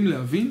חייבים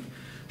להבין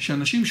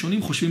שאנשים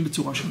שונים חושבים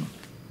בצורה שונה.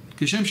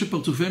 כשם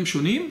שפרצופיהם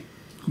שונים,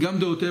 גם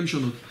דעותיהם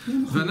שונות.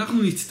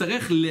 ואנחנו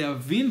נצטרך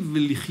להבין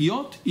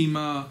ולחיות עם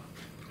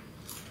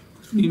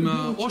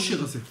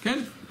העושר הזה, כן?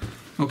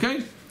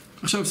 אוקיי?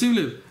 עכשיו, שים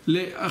לב.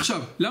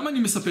 עכשיו, למה אני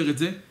מספר את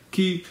זה?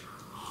 כי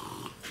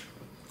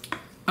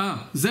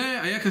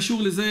זה היה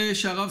קשור לזה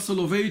שהרב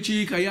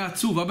סולובייצ'יק היה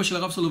עצוב, אבא של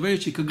הרב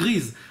סולובייצ'יק,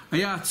 הגריז,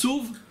 היה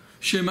עצוב,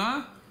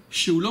 שמה?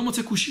 שהוא לא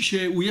מוצא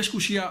שהוא יש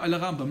קושייה על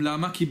הרמב"ם.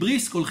 למה? כי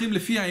בריסק הולכים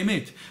לפי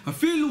האמת.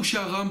 אפילו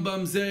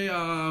שהרמב"ם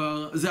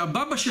זה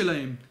הבבא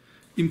שלהם.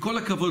 עם כל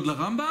הכבוד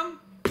לרמב"ם,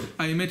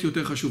 האמת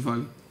יותר חשובה.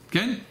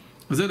 כן?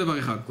 אז זה דבר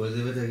אחד. כל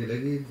זה בטח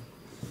להגיד,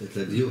 את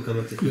הדיוק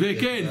כמה צריך...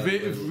 וכן,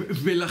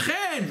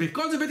 ולכן,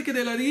 וכל זה בטח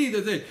כדי להגיד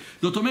את זה.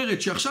 זאת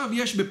אומרת שעכשיו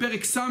יש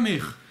בפרק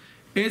סמך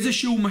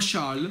איזשהו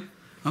משל,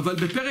 אבל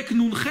בפרק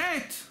נ"ח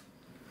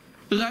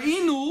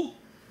ראינו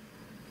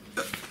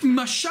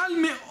משל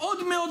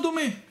מאוד מאוד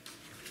דומה.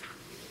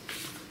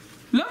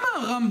 למה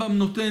הרמב"ם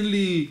נותן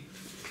לי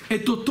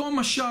את אותו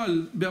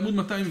משל בעמוד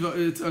 200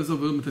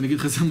 אני אגיד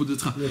לך זה עמוד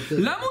אצלך.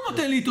 למה הוא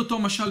נותן לי את אותו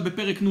משל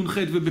בפרק נ"ח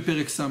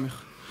ובפרק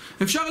סמך?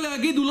 אפשר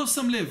להגיד הוא לא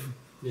שם לב.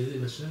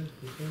 איזה משל?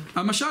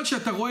 המשל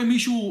שאתה רואה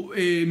מישהו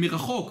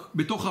מרחוק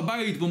בתוך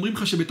הבית ואומרים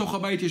לך שבתוך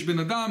הבית יש בן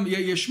אדם,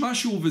 יש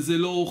משהו וזה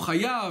לא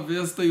חיה,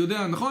 ואז אתה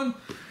יודע, נכון?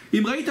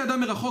 אם ראית אדם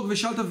מרחוק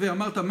ושאלת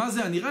ואמרת מה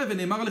זה הנראה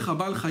ונאמר לך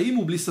בעל חיים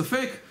הוא בלי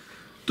ספק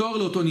תואר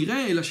לאותו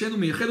נראה, אלא שאין הוא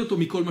מייחד אותו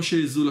מכל מה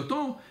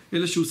שזולתו,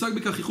 אלא שהושג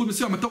בכך ייחוד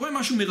מסוים. אתה רואה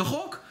משהו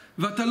מרחוק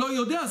ואתה לא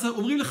יודע, אז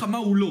אומרים לך מה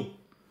הוא לא.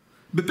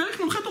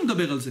 בפרק נ"ח הוא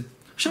מדבר על זה.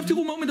 עכשיו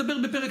תראו מה הוא מדבר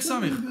בפרק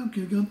סמך.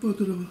 גם פה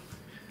אותו דבר.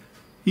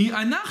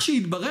 הנח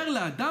שהתברר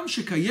לאדם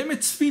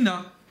שקיימת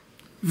ספינה,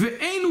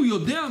 ואין הוא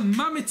יודע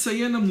מה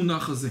מציין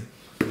המונח הזה.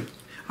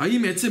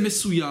 האם עצם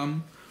מסוים,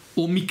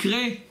 או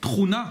מקרה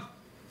תכונה,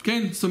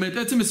 כן? זאת אומרת,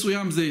 עצם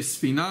מסוים זה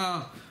ספינה,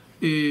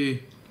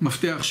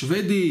 מפתח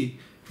שוודי,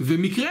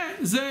 ומקרה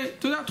זה,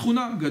 אתה יודע,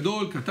 תכונה,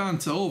 גדול, קטן,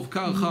 צהוב,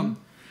 קר, חם.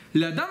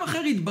 לאדם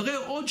אחר יתברר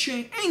עוד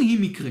שאין היא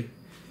מקרה.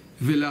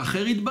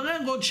 ולאחר יתברר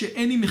עוד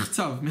שאין היא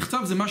מחצב. מחצב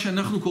זה מה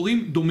שאנחנו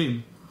קוראים דומם.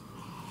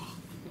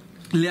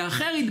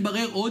 לאחר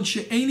יתברר עוד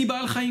שאין היא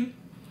בעל חיים.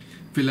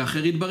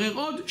 ולאחר יתברר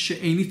עוד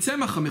שאין היא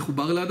צמח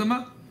המחובר לאדמה.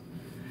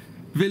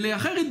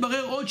 ולאחר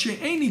יתברר עוד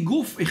שאין היא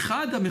גוף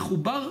אחד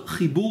המחובר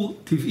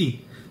חיבור טבעי.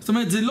 זאת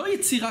אומרת, זה לא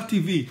יצירה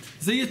טבעית,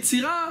 זה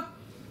יצירה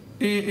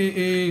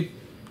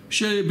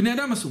שבני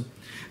אדם עשו.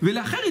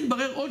 ולאחר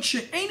יתברר עוד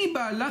שאין היא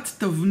בעלת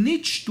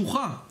תבנית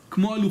שטוחה,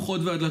 כמו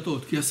הלוחות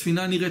והדלתות, כי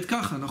הספינה נראית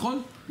ככה,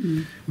 נכון?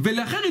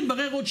 ולאחר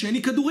יתברר עוד שאין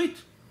היא כדורית.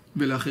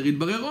 ולאחר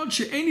יתברר עוד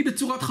שאין היא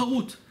בצורת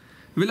חרוט.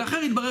 ולאחר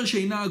יתברר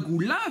שאינה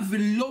עגולה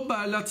ולא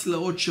בעלת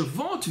צלעות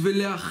שוות.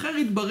 ולאחר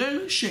יתברר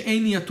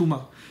שאין היא אטומה.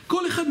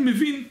 כל אחד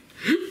מבין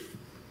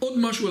עוד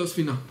משהו על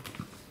הספינה.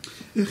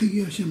 איך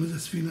הגיע השם הזה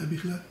הספינה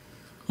בכלל?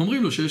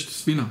 אומרים לו שיש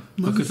ספינה.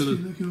 מה זה ספינה?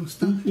 כאילו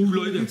סתם... הוא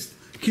לא יודע.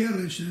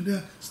 קרש, אני יודע,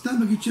 סתם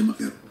נגיד שם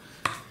אחר.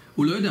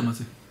 הוא לא יודע מה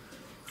זה.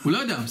 הוא לא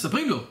יודע,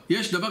 מספרים לו.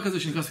 יש דבר כזה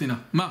שנקרא ספינה.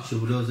 מה?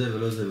 שהוא לא זה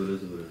ולא זה ולא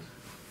זה ולא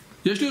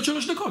זה. יש לי עוד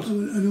 3 דקות.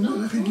 אני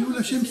אומר, איך הגיעו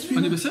לשם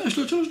ספינה? אני בסדר, יש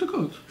לי עוד 3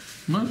 דקות.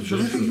 מה?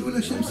 איך הגיעו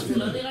לשם זה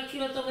ספינה? לא נראה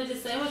כאילו אתה עומד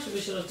לסיים משהו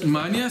בשלוש דקות.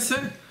 מה אני אעשה?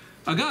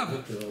 אגב,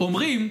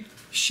 אומרים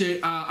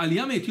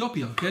שהעלייה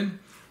מאתיופיה, כן?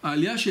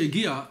 העלייה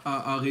שהגיעה,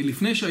 הרי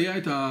לפני שהיה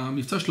את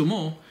המבצע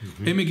שלמה,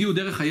 הם הגיעו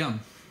דרך הים.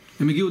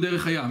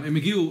 הם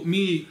הגיעו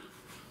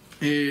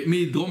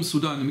מדרום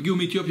סודן, הם הגיעו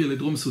מאתיופיה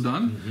לדרום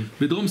סודן.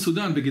 בדרום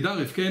סודן,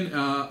 בגדרף, כן?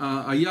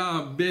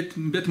 היה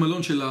בית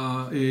מלון של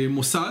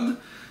המוסד,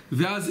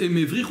 ואז הם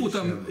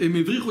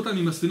הבריחו אותם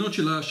עם הספינות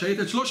של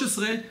השייטת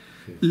 13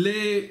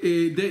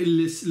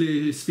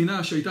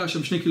 לספינה שהייתה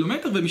שם 2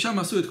 קילומטר, ומשם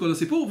עשו את כל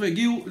הסיפור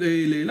והגיעו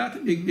לאילת,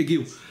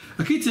 הגיעו.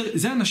 הקיצר,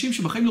 זה אנשים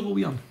שבחיים לא ראו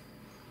ים.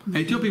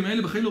 האתיופים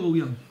האלה בחיים לא ראו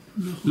ים.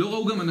 לא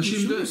ראו גם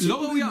אנשים,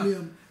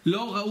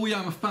 לא ראו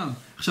ים אף פעם.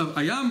 עכשיו,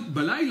 הים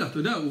בלילה, אתה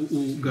יודע,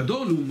 הוא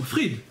גדול, הוא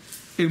מפחיד.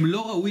 הם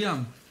לא ראו ים.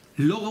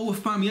 לא ראו אף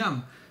פעם ים.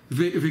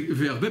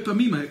 והרבה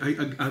פעמים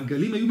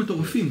הגלים היו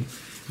מטורפים.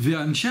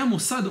 ואנשי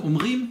המוסד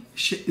אומרים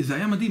שזה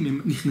היה מדהים,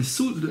 הם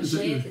נכנסו,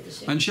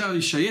 אנשי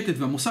השייטת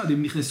והמוסד,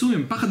 הם נכנסו,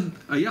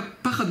 היה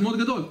פחד מאוד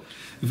גדול.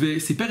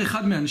 וסיפר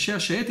אחד מאנשי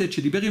השייטת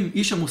שדיבר עם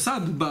איש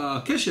המוסד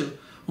בקשר,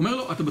 אומר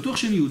לו, אתה בטוח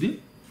שהם יהודים?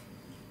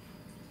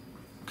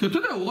 כי אתה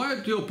יודע, הוא רואה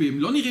אתיופים,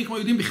 לא נראים כמו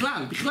יהודים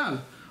בכלל.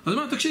 אז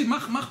הוא אומר, תקשיב,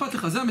 מה אכפת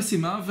לך? זה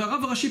המשימה,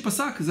 והרב הראשי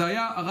פסק, זה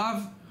היה הרב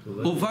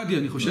עובדיה,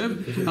 אני חושב.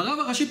 הרב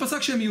הראשי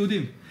פסק שהם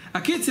יהודים.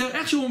 הקיצר,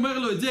 איך שהוא אומר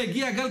לו את זה,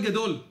 הגיע גל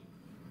גדול.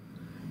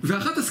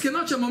 ואחת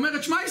הסקנות שם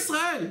אומרת, שמע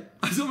ישראל!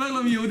 אז הוא אומר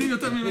לו, מיהודים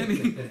יותר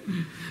ממני.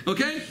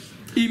 אוקיי?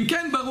 אם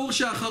כן, ברור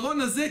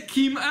שהאחרון הזה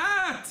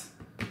כמעט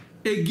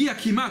הגיע,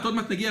 עוד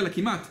מעט נגיע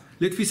לכמעט,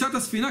 לתפיסת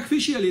הספינה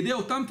כפי שהיא על ידי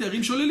אותם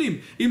תארים שוללים.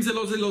 אם זה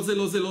לא זה, לא זה,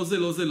 לא זה, לא זה,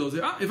 לא זה, לא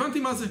זה. הבנתי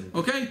מה זה,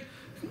 אוקיי?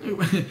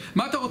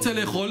 מה אתה רוצה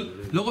לאכול?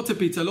 לא רוצה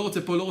פיצה, לא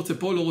רוצה פה, לא רוצה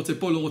פה, לא רוצה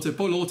פה, לא רוצה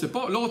פה, לא רוצה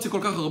פה, לא רוצה כל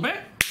כך הרבה?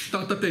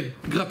 טרטטה,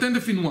 גרטן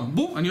דפינוע.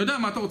 בוא, אני יודע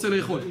מה אתה רוצה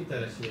לאכול.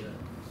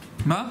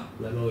 מה?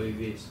 למה הוא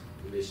הביא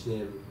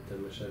לשניהם את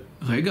המשל?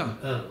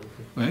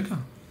 רגע.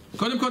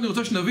 קודם כל אני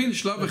רוצה שנבין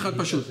שלב אחד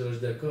פשוט. 3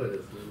 דקות,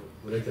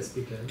 אולי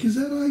תספיק להם. כי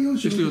זה הרעיון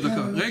יש לי עוד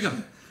דקה. רגע.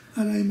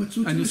 על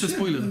ההימצאות אני עושה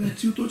ספוילר. על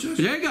הציוטות של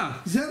השם. רגע.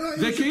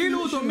 וכאילו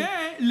הוא דומה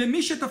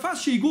למי שתפס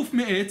שהיא גוף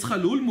מעץ,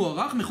 חלול,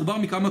 מוארך, מחובר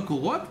מכמה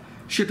קורות,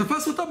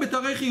 שתפס אותה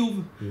בתארי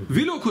חיוב.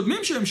 ואילו הקודמים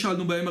שהם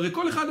שאלנו בהם, הרי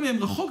כל אחד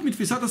מהם רחוק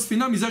מתפיסת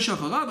הספינה מזה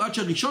שאחריו, עד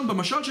שהראשון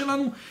במשל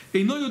שלנו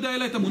אינו יודע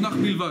אלא את המונח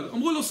בלבד.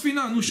 אמרו לו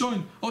ספינה, נו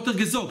שוין, אוטר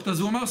גזוקט, אז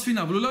הוא אמר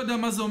ספינה, אבל הוא לא יודע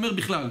מה זה אומר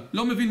בכלל,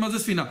 לא מבין מה זה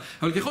ספינה.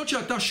 אבל ככל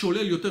שאתה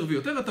שולל יותר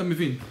ויותר, אתה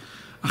מבין.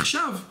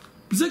 עכשיו,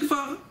 זה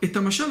כבר, את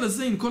המשל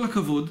הזה, עם כל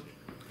הכבוד,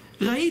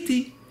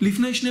 ראיתי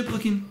לפני 2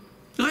 פרקים.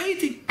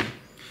 ראיתי.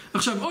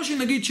 עכשיו, או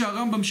שנגיד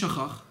שהרמב"ם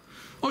שכח,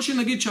 או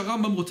שנגיד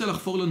שהרמב"ם רוצה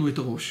לחפור לנו את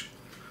הראש.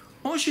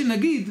 או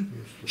שנגיד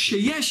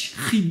שיש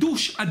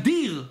חידוש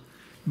אדיר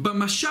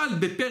במשל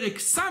בפרק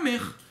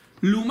סמך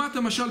לעומת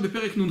המשל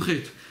בפרק נ"ח.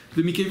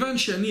 ומכיוון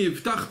שאני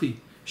הבטחתי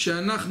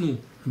שאנחנו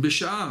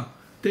בשעה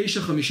 9:50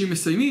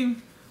 מסיימים,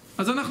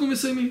 אז אנחנו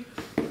מסיימים.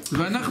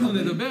 ואנחנו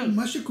נדבר...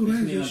 מה שקורה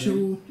זה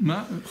שהוא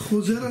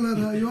חוזר על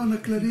הרעיון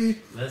הכללי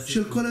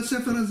של כל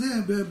הספר הזה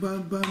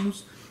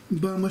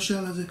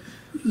במשל הזה.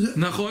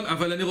 נכון,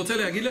 אבל אני רוצה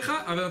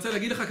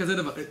להגיד לך כזה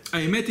דבר.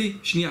 האמת היא,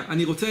 שנייה,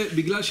 אני רוצה,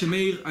 בגלל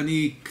שמאיר,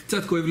 אני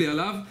קצת כואב לי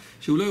עליו,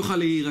 שהוא לא יוכל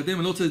להירדם,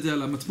 אני לא רוצה את זה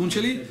על המצפון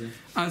שלי,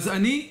 אז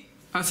אני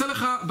אעשה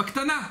לך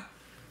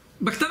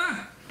בקטנה,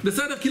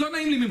 בסדר? כי לא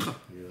נעים לי ממך.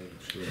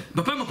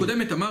 בפעם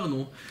הקודמת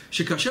אמרנו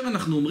שכאשר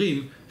אנחנו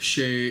אומרים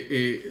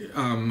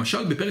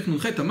שהמשל בפרק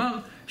נ"ח אמר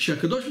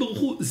שהקדוש ברוך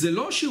הוא, זה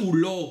לא שהוא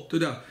לא, אתה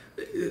יודע,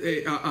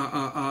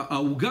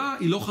 העוגה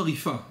היא לא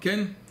חריפה,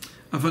 כן?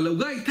 אבל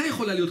העוגה הייתה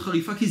יכולה להיות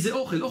חריפה כי זה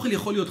אוכל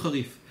יכול להיות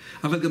חריף.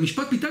 אבל גם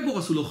משפט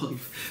פיתגורס הוא לא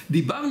חריף.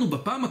 דיברנו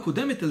בפעם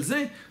הקודמת על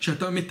זה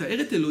שאתה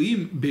מתאר את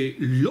אלוהים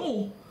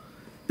בלא,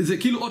 זה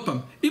כאילו עוד פעם,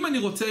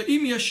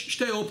 אם יש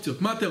שתי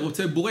אופציות, מה אתה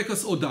רוצה,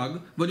 בורקס או דג,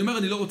 ואני אומר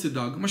אני לא רוצה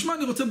דג, משמע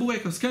אני רוצה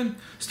בורקס, כן?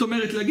 זאת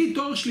אומרת, להגיד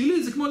תואר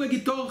שלילי זה כמו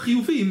להגיד תואר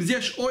חיובי, אם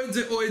יש או את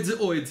זה או את זה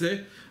או את זה,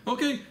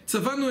 אוקיי?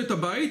 צבענו את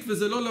הבית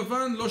וזה לא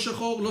לבן, לא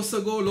שחור, לא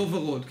סגול, לא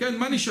ורוד, כן?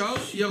 מה נשאר?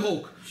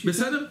 ירוק,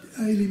 בסדר?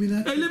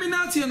 האלימינציה.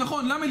 האלימינציה,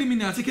 נכון, למה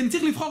אלימינציה? כי אני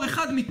צריך לבחור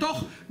אחד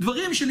מתוך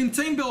דברים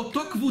שנמצאים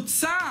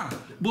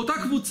באותה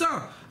קבוצה.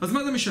 אז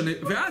מה זה משנה?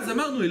 ואז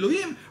אמרנו,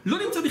 אלוהים לא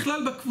נמצא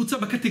בכלל בקבוצה,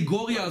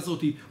 בקטגוריה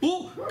הזאת.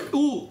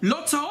 הוא לא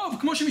צהוב,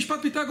 כמו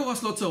שמשפט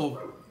פיתגורס לא צהוב.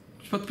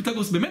 משפט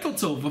פיתגורס באמת לא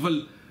צהוב,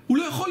 אבל הוא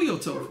לא יכול להיות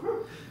צהוב.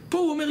 פה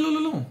הוא אומר, לא,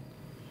 לא, לא.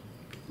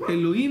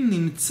 אלוהים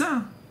נמצא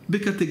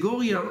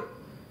בקטגוריה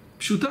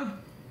פשוטה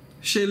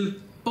של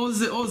או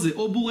זה,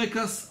 או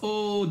בורקס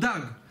או דג.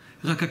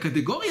 רק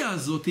הקטגוריה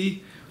הזאת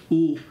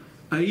הוא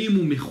האם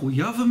הוא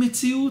מחויב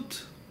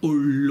המציאות או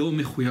לא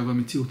מחויב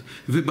המציאות.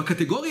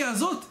 ובקטגוריה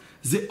הזאת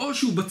זה או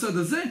שהוא בצד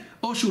הזה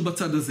או שהוא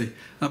בצד הזה.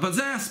 אבל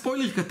זה היה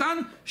ספוילר קטן,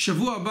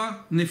 שבוע הבא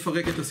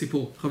נפרק את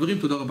הסיפור. חברים,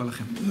 תודה רבה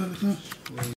לכם. תודה לך.